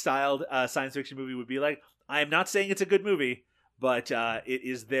Newfoundland-styled science fiction movie would be like, I am not saying it's a good movie, but it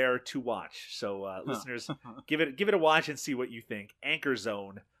is there to watch. So, listeners, give it a watch and see what you think. Anchor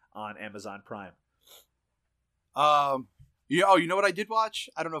Zone on Amazon Prime. You know what I did watch?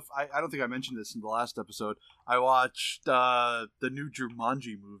 I don't know if I don't think I mentioned this in the last episode. I watched the new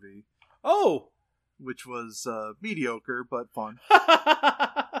Jumanji movie. Oh, which was mediocre but fun.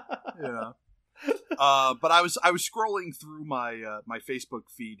 But I was scrolling through my my Facebook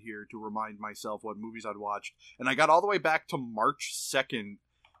feed here to remind myself what movies I'd watched, and I got all the way back to March 2nd,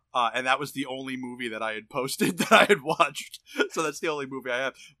 and that was the only movie that I had posted that I had watched. So that's the only movie I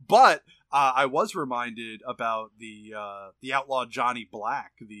have. But I was reminded about the outlaw Johnny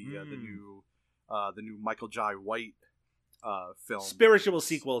Black, the new Michael Jai White film, spiritual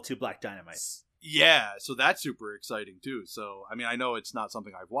sequel to Black Dynamite. Yeah, so that's super exciting too. So, I mean, I know it's not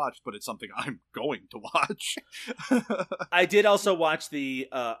something I've watched, but it's something I'm going to watch. I did also watch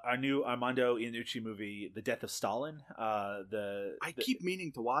our new Armando Iannucci movie, The Death of Stalin. I keep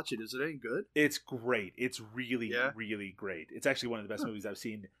meaning to watch it. Is it any good? It's great. It's really, really great. It's actually one of the best movies I've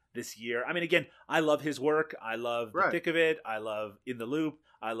seen this year. I mean, again, I love his work. I love The Thick of It. I love In the Loop.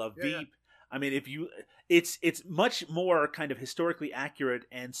 I love Veep. Yeah. I mean, it's much more kind of historically accurate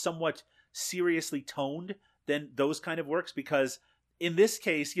and somewhat seriously toned than those kind of works, because in this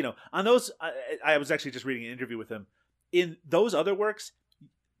case, on those, I was actually just reading an interview with him. In those other works,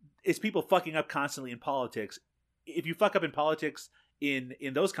 it's people fucking up constantly in politics. If you fuck up in politics in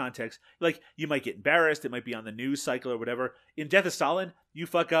those contexts, like, you might get embarrassed, it might be on the news cycle or whatever. In Death of Stalin, you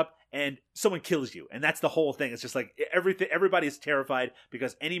fuck up and someone kills you, and that's the whole thing. It's just like everybody's terrified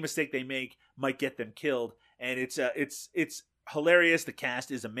because any mistake they make might get them killed, and it's hilarious. The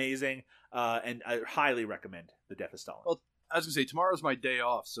cast is amazing, and I highly recommend The Death of Stalin. Well, I was gonna say, tomorrow's my day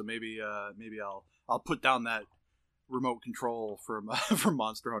off, so maybe I'll put down that remote control from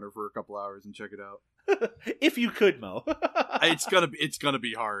Monster Hunter for a couple hours and check it out. If you could, Mo. It's gonna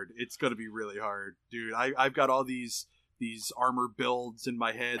be hard. It's gonna be really hard, dude. I've got all these armor builds in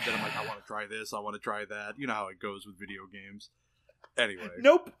my head that I'm like, I want to try this, I want to try that. You know how it goes with video games. Anyway.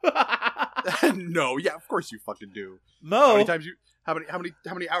 Nope. No, yeah, of course you fucking do. Mo, how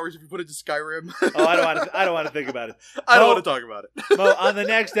many hours have you put into Skyrim? Oh, I don't want to think about it. I don't want to talk about it. Mo, on the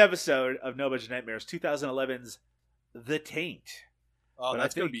next episode of No Budget Nightmares, 2011's The Taint. Oh,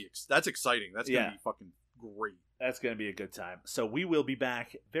 that's exciting. That's gonna be fucking great. That's gonna be a good time. So we will be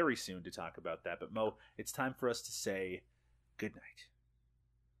back very soon to talk about that. But Mo, it's time for us to say good night.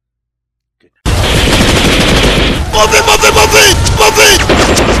 Good night.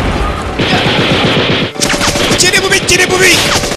 Move it!